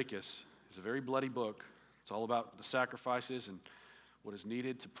 But Leviticus is a very bloody book. It's all about the sacrifices and what is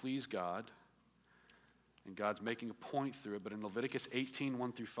needed to please God. And God's making a point through it. But in Leviticus 18,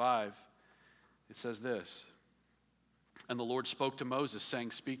 1 through 5, it says this. And the Lord spoke to Moses,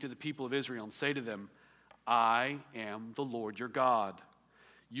 saying, speak to the people of Israel and say to them, I am the Lord your God.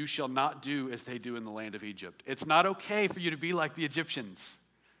 You shall not do as they do in the land of Egypt. It's not okay for you to be like the Egyptians.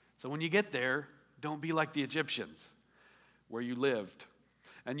 So when you get there, don't be like the Egyptians where you lived.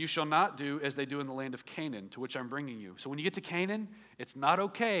 And you shall not do as they do in the land of Canaan, to which I'm bringing you. So when you get to Canaan, it's not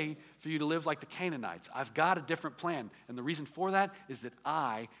okay for you to live like the Canaanites. I've got a different plan. And the reason for that is that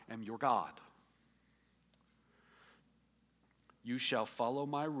I am your God. You shall follow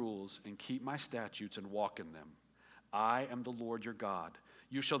my rules and keep my statutes and walk in them. I am the Lord your God.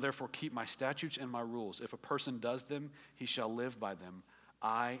 You shall therefore keep my statutes and my rules. If a person does them, he shall live by them.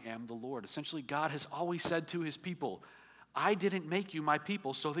 I am the Lord. Essentially, God has always said to his people, I didn't make you my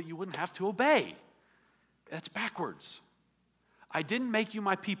people so that you wouldn't have to obey. That's backwards. I didn't make you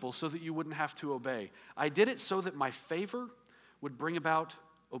my people so that you wouldn't have to obey. I did it so that my favor would bring about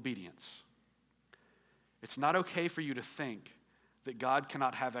obedience. It's not okay for you to think that God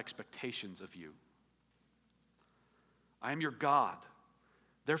cannot have expectations of you. I am your God.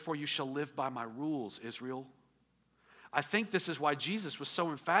 Therefore, you shall live by my rules, Israel. I think this is why Jesus was so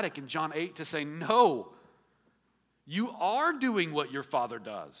emphatic in John 8 to say, no, you are doing what your father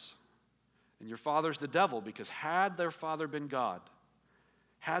does. And your father's the devil, because had their father been God,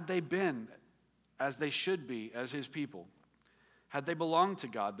 had they been as they should be as his people, had they belonged to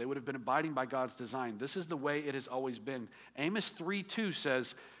God, they would have been abiding by God's design. This is the way it has always been. Amos 3:2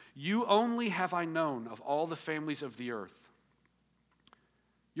 says, you only have I known of all the families of the earth.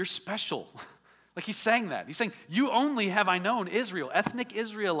 You're special. Like he's saying that. He's saying, you only have I known Israel, ethnic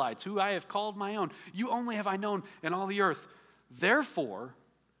Israelites, who I have called my own. You only have I known in all the earth. Therefore,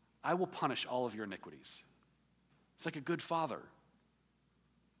 I will punish all of your iniquities. It's like a good father.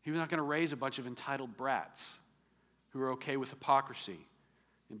 He's not going to raise a bunch of entitled brats who are okay with hypocrisy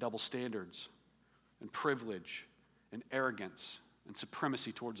and double standards and privilege and arrogance and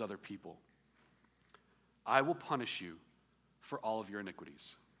supremacy towards other people. I will punish you for all of your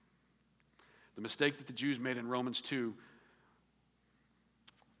iniquities. The mistake that the Jews made in Romans 2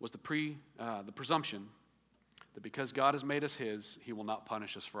 was the presumption that because God has made us his, he will not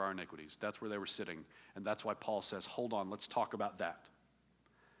punish us for our iniquities. That's where they were sitting. And that's why Paul says, hold on, let's talk about that.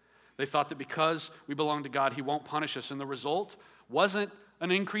 They thought that because we belong to God, he won't punish us. And the result wasn't an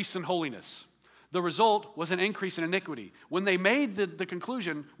increase in holiness. The result was an increase in iniquity. When they made the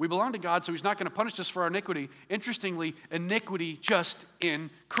conclusion, we belong to God, so he's not going to punish us for our iniquity, interestingly, iniquity just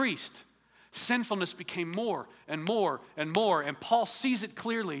increased. Sinfulness became more and more and more, and Paul sees it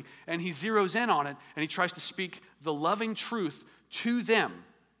clearly, and he zeroes in on it, and he tries to speak the loving truth to them,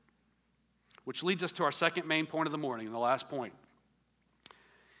 which leads us to our second main point of the morning, and the last point.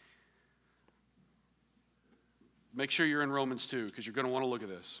 Make sure you're in Romans 2, because you're going to want to look at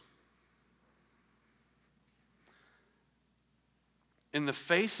this. In the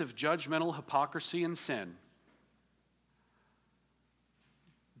face of judgmental hypocrisy and sin,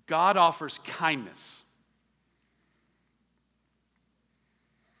 God offers kindness.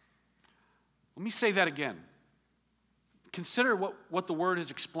 Let me say that again. Consider what the word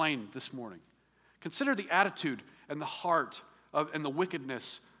has explained this morning. Consider the attitude and the heart and the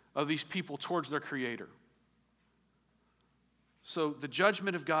wickedness of these people towards their Creator. So the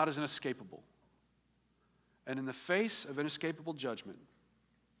judgment of God is inescapable. And in the face of inescapable judgment,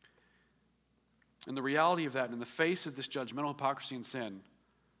 and the reality of that, and in the face of this judgmental hypocrisy and sin,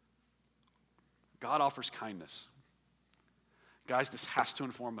 God offers kindness. Guys, this has to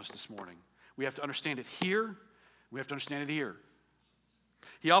inform us this morning. We have to understand it here. We have to understand it here.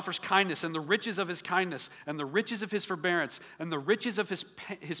 He offers kindness, and the riches of his kindness, and the riches of his forbearance, and the riches of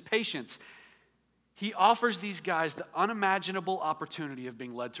his patience. He offers these guys the unimaginable opportunity of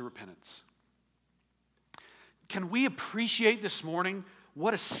being led to repentance. Can we appreciate this morning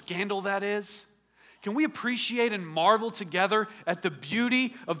what a scandal that is? Can we appreciate and marvel together at the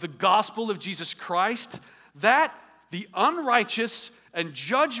beauty of the gospel of Jesus Christ? That the unrighteous and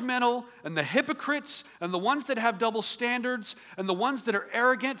judgmental and the hypocrites and the ones that have double standards and the ones that are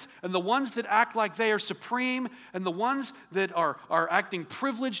arrogant and the ones that act like they are supreme and the ones that are acting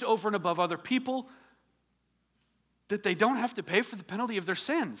privileged over and above other people, that they don't have to pay for the penalty of their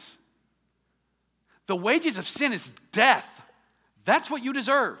sins. The wages of sin is death. That's what you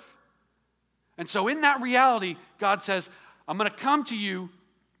deserve. And so in that reality, God says, I'm going to come to you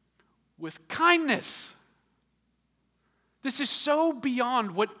with kindness. This is so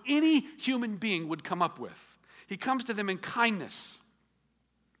beyond what any human being would come up with. He comes to them in kindness.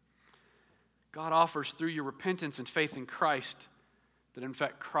 God offers through your repentance and faith in Christ that in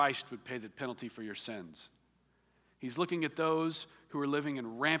fact Christ would pay the penalty for your sins. He's looking at those who are living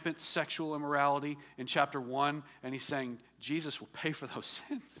in rampant sexual immorality in chapter 1, and he's saying, Jesus will pay for those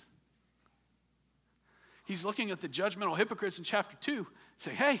sins. He's looking at the judgmental hypocrites in chapter 2,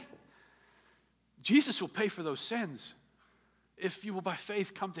 saying, hey, Jesus will pay for those sins if you will by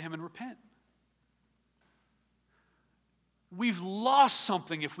faith come to him and repent. We've lost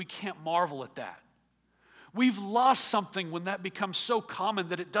something if we can't marvel at that. We've lost something when that becomes so common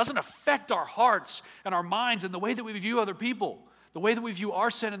that it doesn't affect our hearts and our minds and the way that we view other people, the way that we view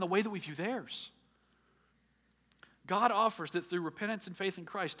our sin and the way that we view theirs. God offers that through repentance and faith in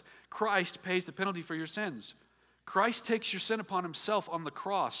Christ, Christ pays the penalty for your sins. Christ takes your sin upon himself on the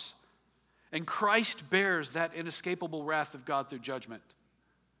cross, and Christ bears that inescapable wrath of God through judgment.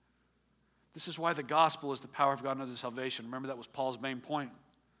 This is why the gospel is the power of God unto salvation. Remember, that was Paul's main point.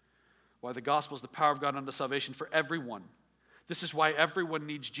 Why the gospel is the power of God unto salvation for everyone. This is why everyone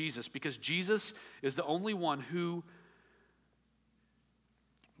needs Jesus, because Jesus is the only one who,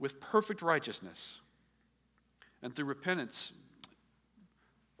 with perfect righteousness and through repentance,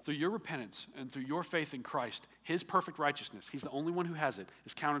 through your repentance and through your faith in Christ, his perfect righteousness, he's the only one who has it,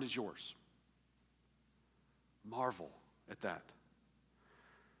 is counted as yours. Marvel at that.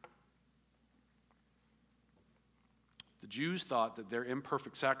 The Jews thought that their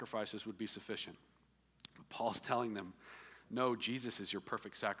imperfect sacrifices would be sufficient. But Paul's telling them, no, Jesus is your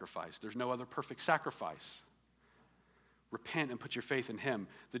perfect sacrifice. There's no other perfect sacrifice. Repent and put your faith in him.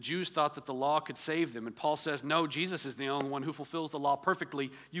 The Jews thought that the law could save them, and Paul says, no, Jesus is the only one who fulfills the law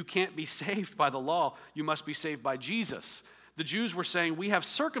perfectly. You can't be saved by the law. You must be saved by Jesus. The Jews were saying, we have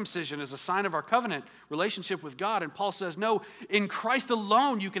circumcision as a sign of our covenant relationship with God. And Paul says, no, in Christ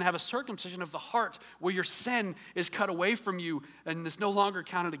alone you can have a circumcision of the heart where your sin is cut away from you and is no longer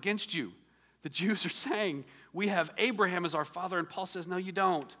counted against you. The Jews are saying, we have Abraham as our father. And Paul says, no, you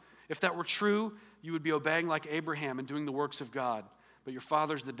don't. If that were true, you would be obeying like Abraham and doing the works of God. But your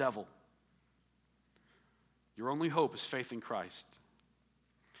father's the devil. Your only hope is faith in Christ.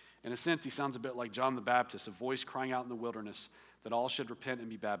 In a sense, he sounds a bit like John the Baptist, a voice crying out in the wilderness that all should repent and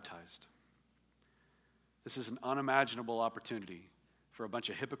be baptized. This is an unimaginable opportunity for a bunch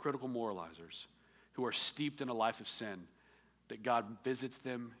of hypocritical moralizers who are steeped in a life of sin, that God visits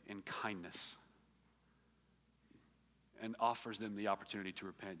them in kindness and offers them the opportunity to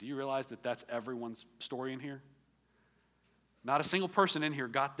repent. Do you realize that that's everyone's story in here? Not a single person in here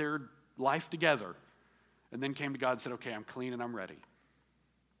got their life together and then came to God and said, okay, I'm clean and I'm ready.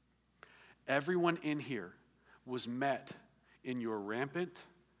 Everyone in here was met in your rampant,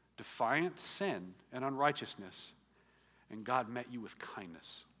 defiant sin and unrighteousness, and God met you with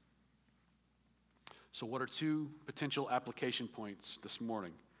kindness. So what are two potential application points this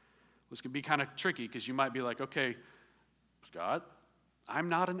morning? This can be kind of tricky because you might be like, okay, Scott, I'm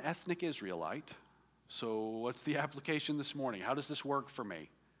not an ethnic Israelite, so what's the application this morning? How does this work for me?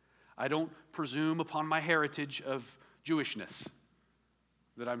 I don't presume upon my heritage of Jewishness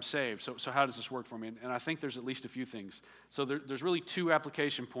that I'm saved. So how does this work for me? And I think there's at least a few things. So there's really two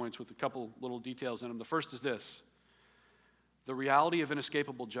application points with a couple little details in them. The first is this: the reality of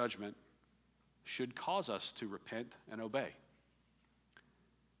inescapable judgment should cause us to repent and obey.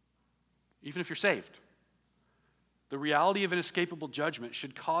 Even if you're saved. The reality of inescapable judgment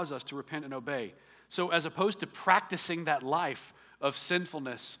should cause us to repent and obey. So as opposed to practicing that life of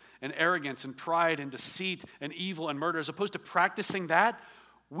sinfulness and arrogance and pride and deceit and evil and murder, as opposed to practicing that,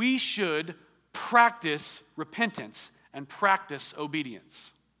 we should practice repentance and practice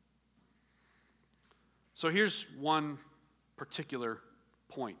obedience. So here's one particular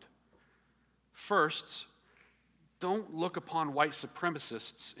point. First, don't look upon white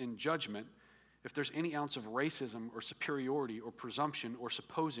supremacists in judgment if there's any ounce of racism or superiority or presumption or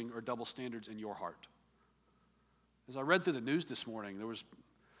supposing or double standards in your heart. As I read through the news this morning, there was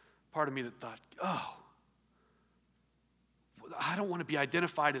part of me that thought, oh, I don't want to be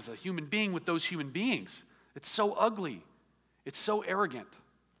identified as a human being with those human beings. It's so ugly. It's so arrogant.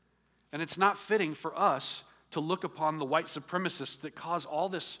 And it's not fitting for us to look upon the white supremacists that cause all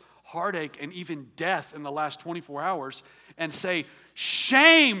this heartache and even death in the last 24 hours and say,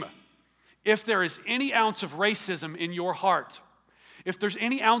 shame if there is any ounce of racism in your heart, if there's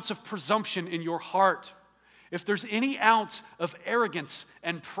any ounce of presumption in your heart, if there's any ounce of arrogance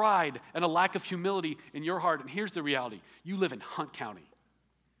and pride and a lack of humility in your heart. And here's the reality: you live in Hunt County.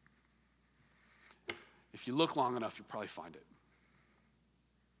 If you look long enough, you'll probably find it.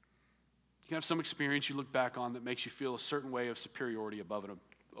 You can have some experience you look back on that makes you feel a certain way of superiority above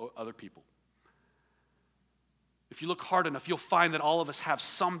other people. If you look hard enough, you'll find that all of us have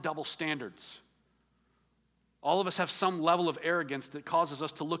some double standards. All of us have some level of arrogance that causes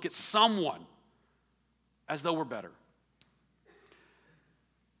us to look at someone as though we're better.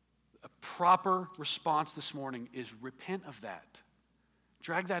 A proper response this morning is repent of that.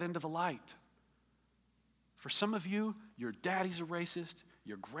 Drag that into the light. For some of you, your daddy's a racist,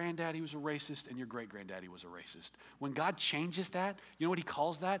 your granddaddy was a racist, and your great-granddaddy was a racist. When God changes that, you know what he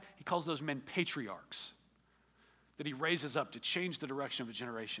calls that? He calls those men patriarchs, that he raises up to change the direction of a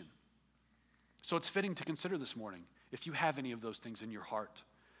generation. So it's fitting to consider this morning if you have any of those things in your heart,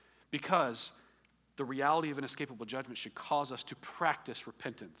 because the reality of inescapable judgment should cause us to practice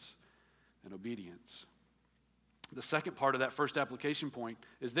repentance and obedience. The second part of that first application point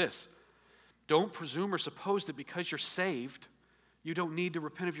is this: don't presume or suppose that because you're saved, you don't need to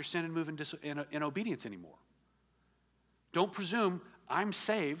repent of your sin and move in obedience anymore. Don't presume, I'm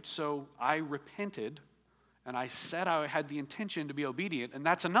saved, so I repented, and I said I had the intention to be obedient, and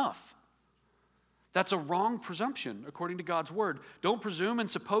that's enough. That's a wrong presumption according to God's word. Don't presume and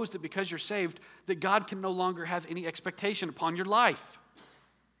suppose that because you're saved, that God can no longer have any expectation upon your life.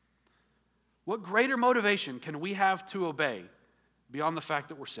 What greater motivation can we have to obey beyond the fact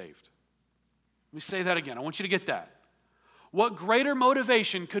that we're saved? Let me say that again. I want you to get that. What greater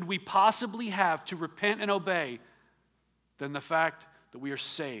motivation could we possibly have to repent and obey than the fact that we are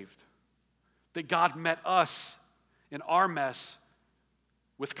saved? That God met us in our mess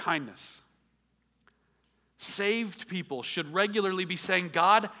with kindness. Saved people should regularly be saying,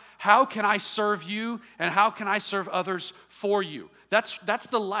 God, how can I serve you and how can I serve others for you? That's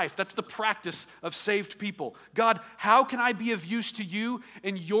the life, that's the practice of saved people. God, how can I be of use to you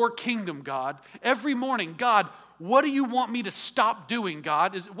in your kingdom, God? Every morning, God, what do you want me to stop doing,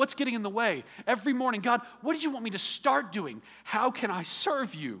 God? What's getting in the way? Every morning, God, what do you want me to start doing? How can I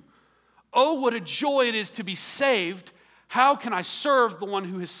serve you? Oh, what a joy it is to be saved. How can I serve the one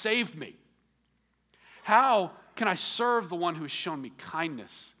who has saved me? How can I serve the one who has shown me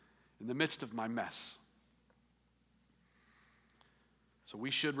kindness in the midst of my mess? So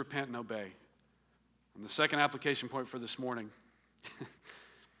we should repent and obey. And the second application point for this morning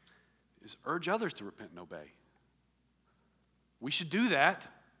is urge others to repent and obey. We should do that.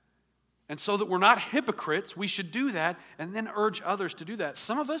 And so that we're not hypocrites, we should do that and then urge others to do that.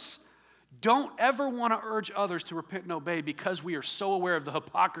 Some of us don't ever want to urge others to repent and obey because we are so aware of the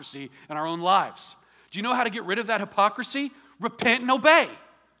hypocrisy in our own lives. Do you know how to get rid of that hypocrisy? Repent and obey.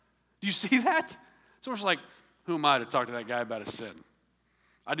 Do you see that? So it's like, who am I to talk to that guy about his sin?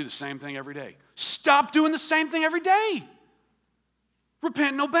 I do the same thing every day. Stop doing the same thing every day.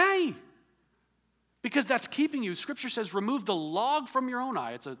 Repent and obey. Because that's keeping you. Scripture says, remove the log from your own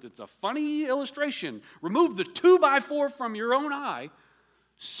eye. It's a funny illustration. Remove the 2x4 from your own eye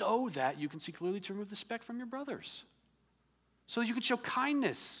so that you can see clearly to remove the speck from your brother's. So that you can show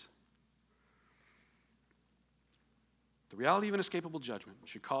kindness. The reality of inescapable judgment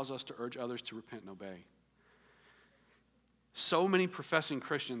should cause us to urge others to repent and obey. So many professing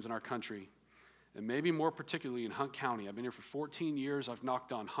Christians in our country, and maybe more particularly in Hunt County. I've been here for 14 years. I've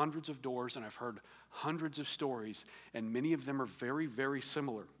knocked on hundreds of doors, and I've heard hundreds of stories, and many of them are very, very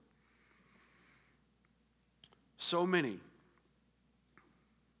similar. So many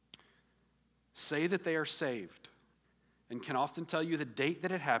say that they are saved and can often tell you the date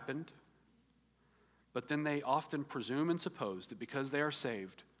that it happened, but then they often presume and suppose that because they are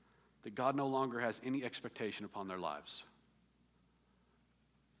saved, that God no longer has any expectation upon their lives.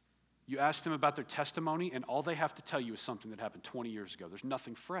 You ask them about their testimony, and all they have to tell you is something that happened 20 years ago. There's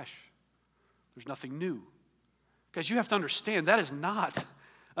nothing fresh. There's nothing new. Because you have to understand, that is not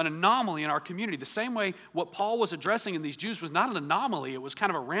an anomaly in our community. The same way what Paul was addressing in these Jews was not an anomaly. It was kind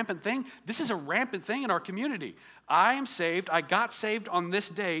of a rampant thing. This is a rampant thing in our community. I am saved. I got saved on this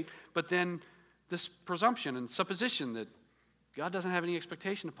date, but then this presumption and supposition that God doesn't have any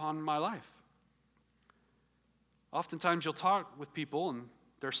expectation upon my life. Oftentimes you'll talk with people and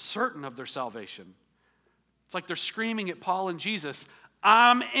they're certain of their salvation. It's like they're screaming at Paul and Jesus,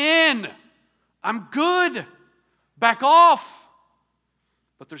 I'm in. I'm good. Back off.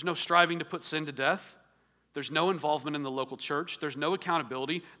 But there's no striving to put sin to death. There's no involvement in the local church. There's no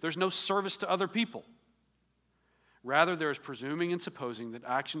accountability. There's no service to other people. Rather, there is presuming and supposing that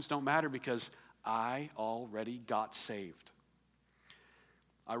actions don't matter because I already got saved.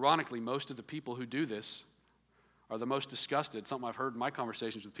 Ironically, most of the people who do this are the most disgusted. Something I've heard in my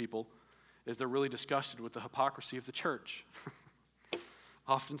conversations with people is they're really disgusted with the hypocrisy of the church.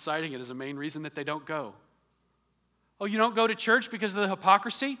 Often citing it as a main reason that they don't go. Oh, you don't go to church because of the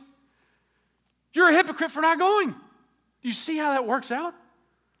hypocrisy? You're a hypocrite for not going. Do you see how that works out?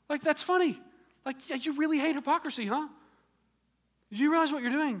 Like, that's funny. Like, yeah, you really hate hypocrisy, huh? Do you realize what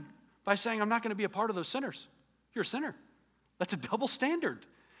you're doing by saying, I'm not going to be a part of those sinners? You're a sinner. That's a double standard.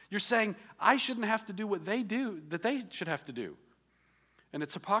 You're saying, I shouldn't have to do what they do, that they should have to do. And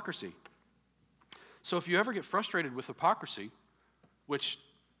it's hypocrisy. So if you ever get frustrated with hypocrisy, which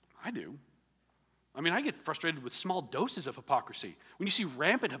I do, I get frustrated with small doses of hypocrisy. When you see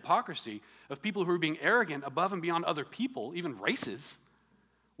rampant hypocrisy of people who are being arrogant above and beyond other people, even races,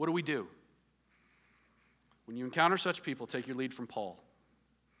 what do? When you encounter such people, take your lead from Paul.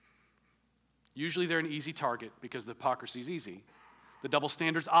 Usually they're an easy target because the hypocrisy is easy. The double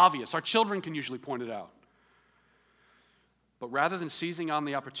standard's obvious. Our children can usually point it out. But rather than seizing on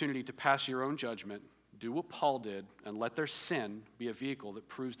the opportunity to pass your own judgment, do what Paul did and let their sin be a vehicle that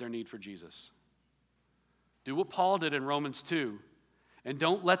proves their need for Jesus. Do what Paul did in Romans 2, and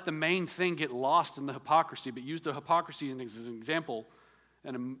don't let the main thing get lost in the hypocrisy, but use the hypocrisy as an example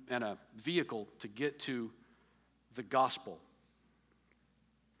and a vehicle to get to the gospel.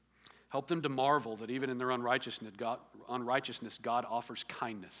 Help them to marvel that even in their unrighteousness, God offers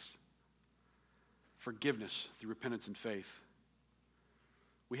kindness, forgiveness through repentance and faith.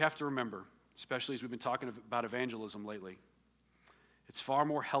 We have to remember, especially as we've been talking about evangelism lately, it's far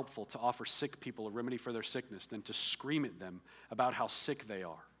more helpful to offer sick people a remedy for their sickness than to scream at them about how sick they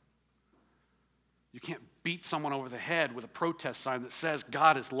are. You can't beat someone over the head with a protest sign that says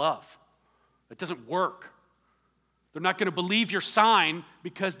God is love. It doesn't work. They're not going to believe your sign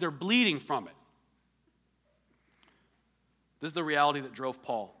because they're bleeding from it. This is the reality that drove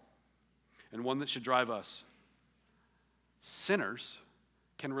Paul, and one that should drive us. Sinners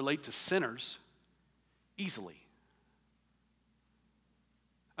can relate to sinners easily.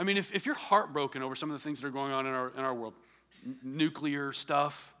 If you're heartbroken over some of the things that are going on in our world, nuclear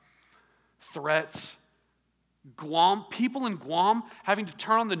stuff, threats, Guam, people in Guam having to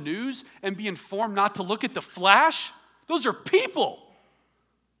turn on the news and be informed not to look at the flash, those are people.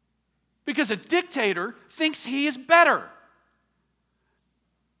 Because a dictator thinks he is better.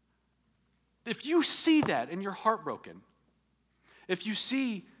 If you see that and you're heartbroken, if you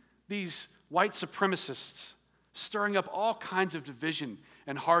see these white supremacists stirring up all kinds of division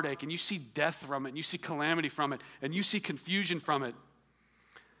and heartache, and you see death from it, and you see calamity from it, and you see confusion from it,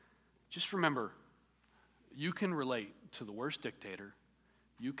 just remember, you can relate to the worst dictator.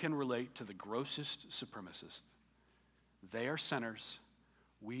 You can relate to the grossest supremacist. They are sinners.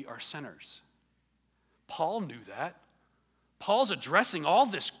 We are sinners. Paul knew that. Paul's addressing all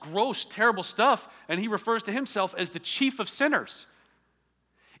this gross, terrible stuff, and he refers to himself as the chief of sinners.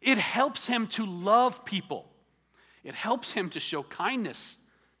 It helps him to love people. It helps him to show kindness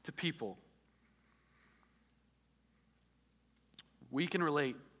to people. We can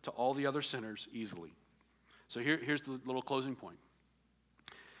relate to all the other sinners easily. So here's the little closing point.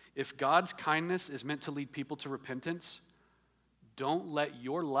 If God's kindness is meant to lead people to repentance, don't let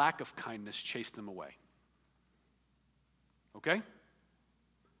your lack of kindness chase them away. Okay?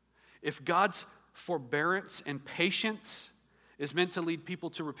 If God's forbearance and patience is meant to lead people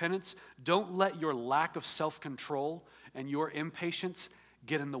to repentance, don't let your lack of self-control and your impatience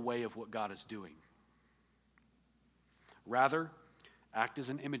get in the way of what God is doing. Rather, act as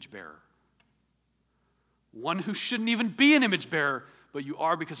an image bearer. One who shouldn't even be an image bearer, but you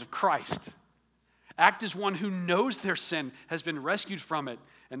are because of Christ. Act as one who knows their sin, has been rescued from it,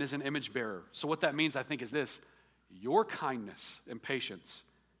 and is an image bearer. So what that means, I think, is this. Your kindness and patience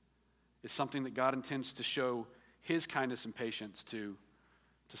is something that God intends to show His kindness and patience to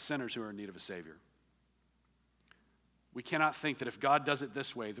sinners who are in need of a Savior. We cannot think that if God does it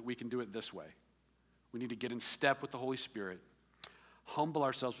this way, that we can do it this way. We need to get in step with the Holy Spirit, humble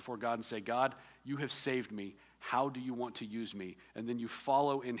ourselves before God and say, God, you have saved me. How do you want to use me? And then you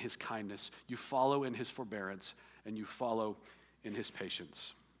follow in His kindness, you follow in His forbearance, and you follow in His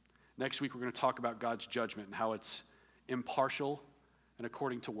patience. Next week, we're going to talk about God's judgment and how it's impartial and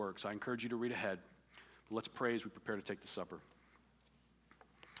according to works. I encourage you to read ahead. But let's pray as we prepare to take the supper.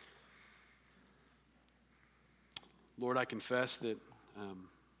 Lord, I confess that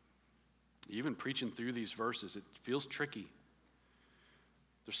even preaching through these verses, it feels tricky.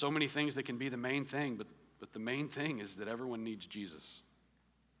 There's so many things that can be the main thing, but the main thing is that everyone needs Jesus.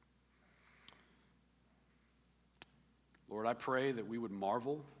 Lord, I pray that we would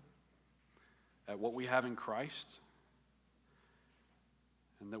marvel at what we have in Christ,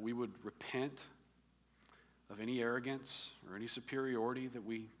 and that we would repent of any arrogance or any superiority that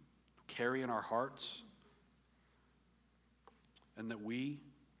we carry in our hearts, and that we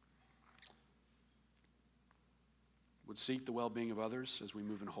would seek the well-being of others as we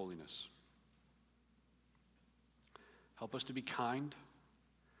move in holiness. Help us to be kind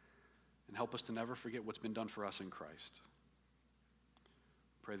and help us to never forget what's been done for us in Christ.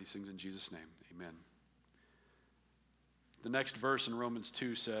 Pray these things in Jesus' name. Amen. The next verse in Romans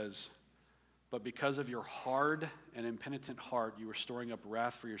 2 says, "But because of your hard and impenitent heart, you are storing up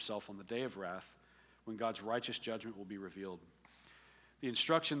wrath for yourself on the day of wrath, when God's righteous judgment will be revealed." The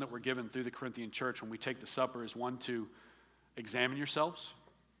instruction that we're given through the Corinthian church when we take the supper is one, to examine yourselves.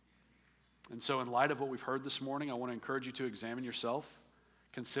 And so in light of what we've heard this morning, I want to encourage you to examine yourself.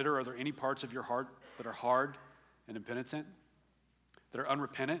 Consider, are there any parts of your heart that are hard and impenitent, that are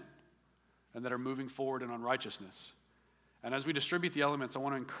unrepentant, and that are moving forward in unrighteousness? And as we distribute the elements, I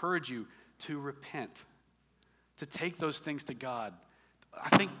want to encourage you to repent, to take those things to God.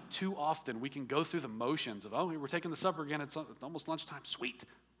 I think too often we can go through the motions of, oh, we're taking the supper again, it's almost lunchtime, sweet.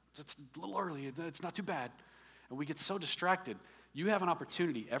 It's a little early, it's not too bad. And we get so distracted. You have an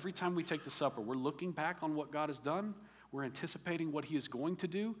opportunity. Every time we take the supper, we're looking back on what God has done, we're anticipating what he is going to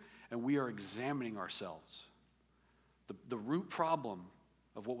do, and we are examining ourselves. The root problem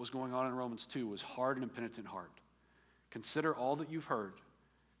of what was going on in Romans 2 was hard and impenitent heart. Consider all that you've heard.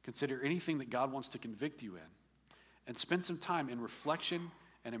 Consider anything that God wants to convict you in. And spend some time in reflection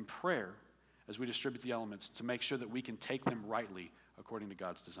and in prayer as we distribute the elements to make sure that we can take them rightly according to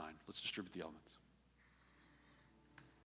God's design. Let's distribute the elements.